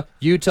Silva,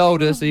 you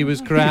told us he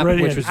was crap,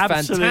 Brilliant. which was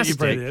Absolutely fantastic.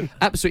 brilliant.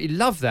 Absolutely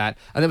love that.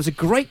 And there was a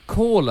great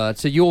caller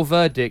to your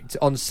verdict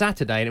on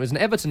Saturday, and it was an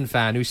Everton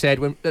fan who said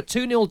when at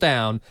 2-0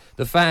 down,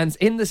 the fans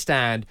in the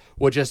stand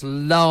were just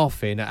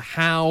laughing at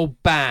how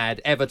bad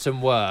Everton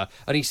were.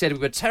 And he said, we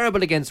were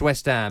terrible against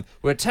West Ham,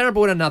 we were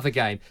terrible in another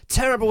game,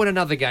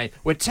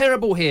 we're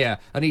terrible here.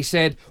 And he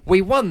said,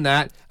 we won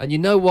that, and you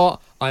know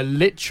what? I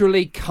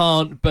literally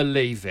can't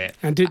believe it.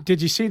 And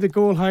did you see the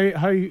goal,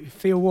 how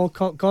Theo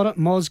Walcott got it?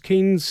 Moz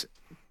Keane's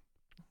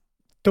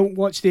don't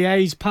watch the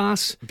A's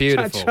pass.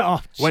 Beautiful.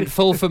 Oh, went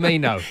full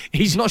Firmino.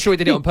 He's not sure he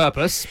did it on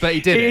purpose, but he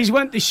did it. He's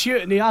went to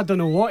shoot and I don't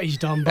know what he's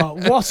done,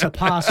 but what a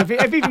pass.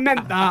 If he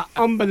meant that,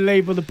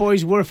 unbelievable. The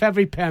boy's worth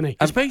every penny.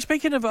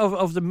 Speaking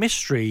of the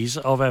mysteries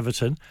of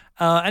Everton,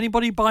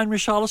 anybody buying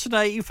Richarlison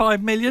at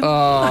 85 million?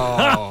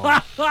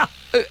 Oh.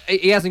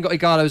 He hasn't got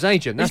Igalo's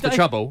agent. That's the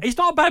trouble. He's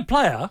not a bad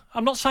player.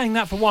 I'm not saying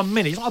that for 1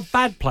 minute. He's not a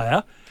bad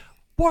player.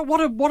 What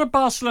are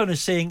Barcelona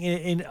seeing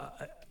in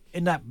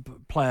that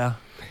player?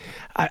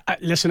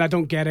 Listen, I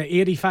don't get it.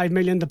 85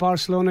 million to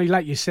Barcelona,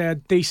 like you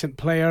said, decent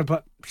player,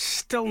 but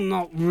still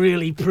not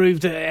really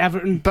proved at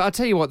Everton. But I'll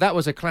tell you what, that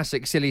was a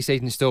classic silly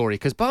season story,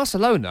 because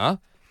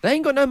Barcelona, they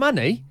ain't got no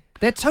money.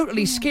 They're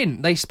totally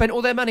skint. They spent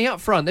all their money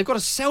up front. They've got to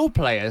sell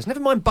players.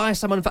 Never mind buy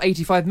someone for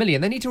 85 million.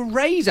 They need to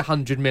raise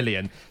 100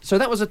 million. So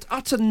that was an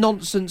utter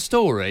nonsense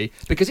story,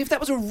 because if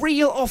that was a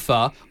real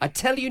offer, I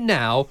tell you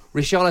now,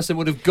 Richarlison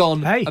would have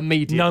gone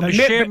immediately. No,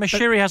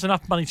 Mashiri has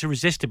enough money to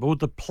resist it, but would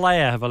the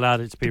player have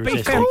allowed it to be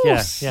resisted? Of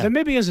course. Yeah. There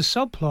maybe is a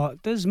subplot.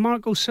 There's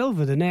Marco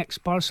Silva, the next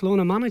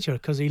Barcelona manager,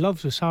 because he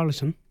loves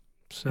Richarlison.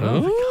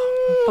 So...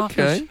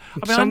 Okay.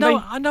 I mean,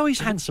 I know he's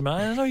handsome.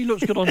 I know he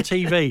looks good on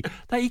TV.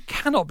 That he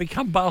cannot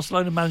become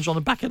Barcelona manager on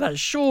the back of that,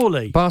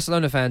 surely.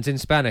 Barcelona fans in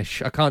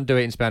Spanish. I can't do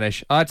it in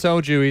Spanish. I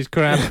told you he's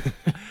crap.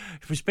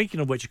 Speaking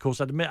of which, of course,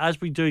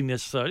 as we're doing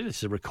this, this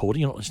is a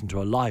recording, you're not listening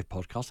to a live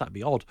podcast, that'd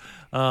be odd.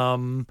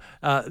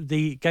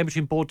 The game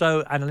between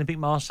Bordeaux and Olympique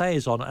Marseille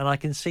is on, and I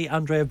can see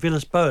Andrea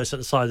Villas-Boas at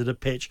the side of the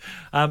pitch.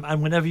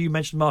 And whenever you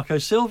mention Marco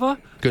Silva,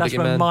 that's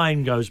where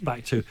mine goes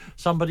back to.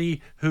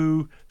 Somebody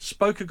who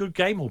spoke a good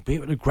game,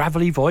 albeit with a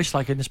gravelly voice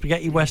like in the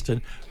Spaghetti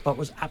Western, but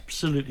was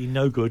absolutely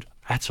no good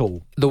at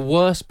all. The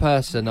worst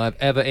person I've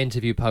ever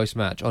interviewed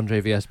post-match,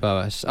 Andre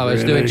Villas-Boas. I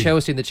was doing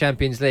Chelsea in the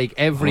Champions League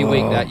every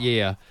week that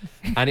year,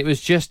 and it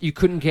was just, you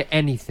couldn't get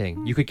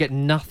anything. You could get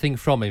nothing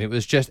from him. It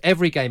was just,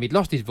 every game he'd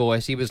lost his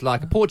voice. He was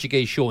like a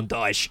Portuguese Sean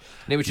Dyche,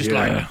 and it was just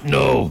like,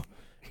 no,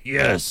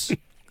 yes.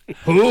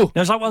 Who? It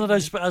was like one of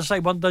those, as I say,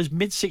 one of those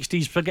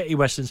mid-60s spaghetti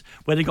westerns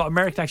where they got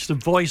American actors to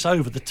voice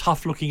over the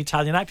tough-looking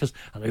Italian actors,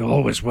 and they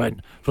always went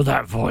for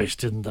that voice,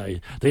 didn't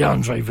they? The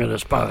Andre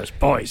Villas-Boas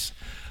voice.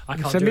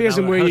 It's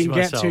amazing where you can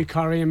get to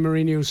carrying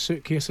Mourinho's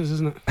suitcases,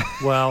 isn't it?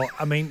 Well,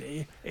 I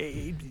mean,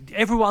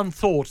 everyone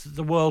thought that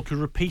the world could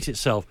repeat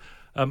itself.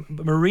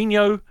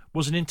 Mourinho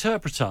was an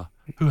interpreter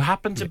who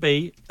happened to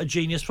be a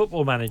genius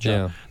football manager.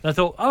 Yeah. And I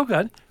thought, oh,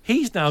 good,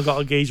 he's now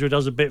got a geezer who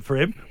does a bit for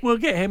him. We'll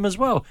get him as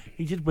well.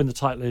 He did win the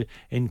title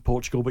in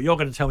Portugal, but you're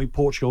going to tell me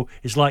Portugal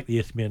is like the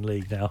Isthmian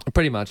League now?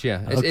 Pretty much,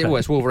 yeah.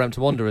 It's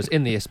Wolverhampton Wanderers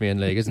in the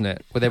Isthmian League, isn't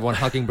it? With everyone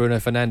hugging Bruno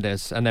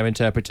Fernandes and their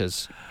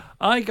interpreters.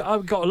 I've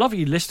got a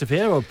lovely list of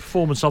here of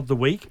performance of the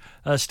week.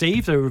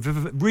 Steve, the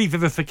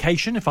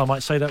revivification, if I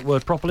might say that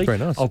word properly, very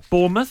nice, of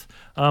Bournemouth.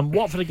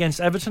 Watford against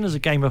Everton as a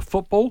game of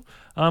football.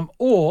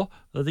 Or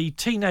the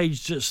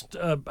teenage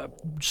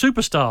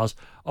superstars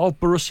of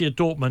Borussia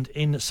Dortmund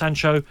in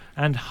Sancho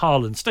and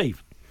Haaland.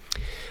 Steve?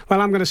 Well,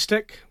 I'm going to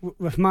stick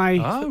with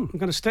my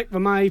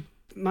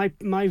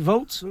my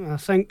votes. I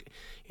think,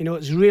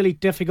 it's really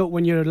difficult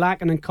when you're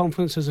lacking in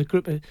confidence as a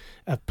group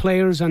of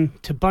players,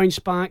 and to bounce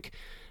back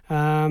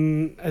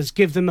as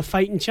give them a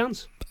fighting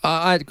chance.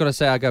 I've got to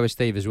say I go with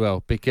Steve as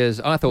well, because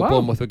I thought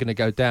Bournemouth were going to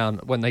go down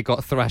when they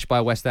got thrashed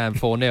by West Ham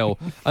 4-0.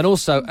 And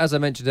also, as I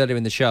mentioned earlier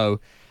in the show,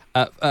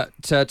 at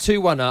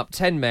 2-1 up,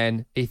 10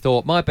 men, he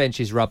thought, my bench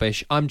is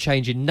rubbish, I'm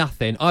changing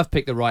nothing, I've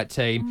picked the right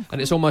team, and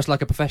it's almost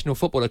like a professional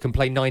footballer can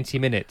play 90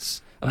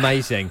 minutes.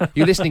 Amazing.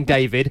 You're listening,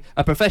 David.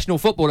 A professional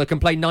footballer can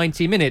play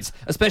 90 minutes,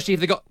 especially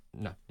if they got...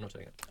 No, I'm not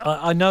doing it.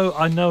 I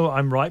know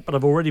I'm right, but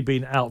I've already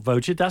been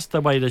outvoted. That's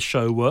the way the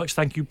show works.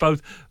 Thank you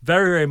both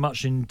very, very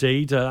much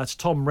indeed. That's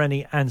Tom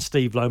Rennie and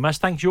Steve Lomas.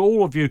 Thank you,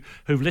 all of you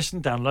who've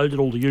listened, downloaded,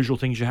 all the usual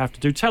things you have to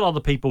do. Tell other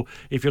people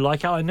if you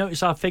like it. I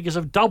notice our figures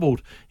have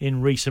doubled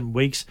in recent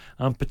weeks,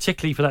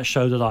 particularly for that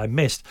show that I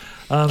missed.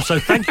 So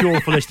thank you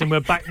all for listening. We're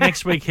back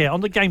next week here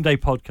on the Game Day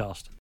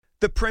Podcast.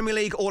 The Premier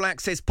League All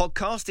Access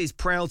Podcast is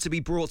proud to be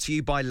brought to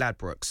you by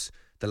Ladbrokes.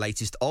 The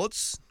latest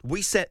odds,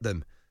 we set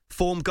them.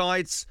 Form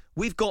guides,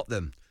 we've got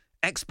them.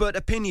 Expert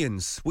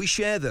opinions, we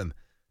share them.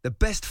 The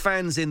best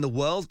fans in the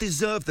world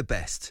deserve the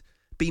best.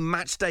 Be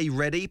match day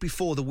ready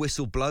before the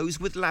whistle blows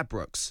with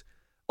Ladbrokes.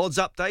 Odds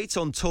update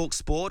on Talk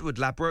Sport with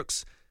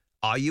Ladbrokes.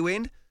 Are you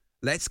in?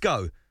 Let's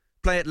go.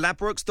 Play at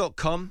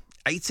ladbrokes.com.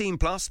 18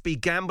 plus.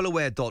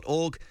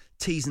 BeGambleAware.org.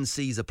 T's and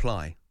C's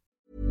apply.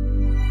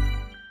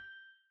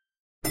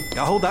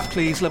 Hold that,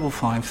 please. Level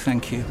 5,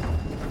 thank you.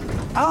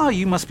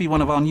 You must be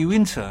one of our new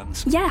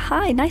interns. Yeah,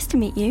 hi, nice to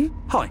meet you.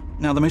 Hi.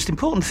 Now, the most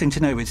important thing to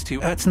know is to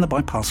Ertzen the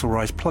Biparcel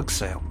Rise plug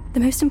sale. The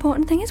most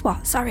important thing is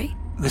what? Sorry.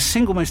 The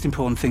single most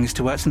important thing is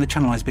to Ertzen the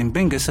Channelized Bing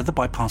Bingus of the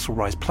Biparcel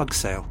Rise plug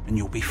sale, and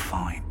you'll be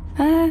fine.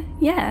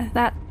 Yeah,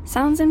 that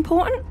sounds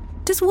important.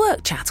 Does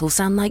work chat all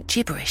sound like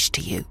gibberish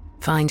to you?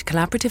 Find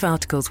collaborative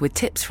articles with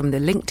tips from the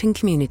LinkedIn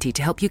community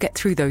to help you get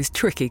through those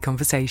tricky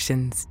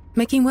conversations.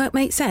 Making work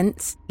make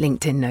sense?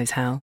 LinkedIn knows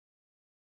how.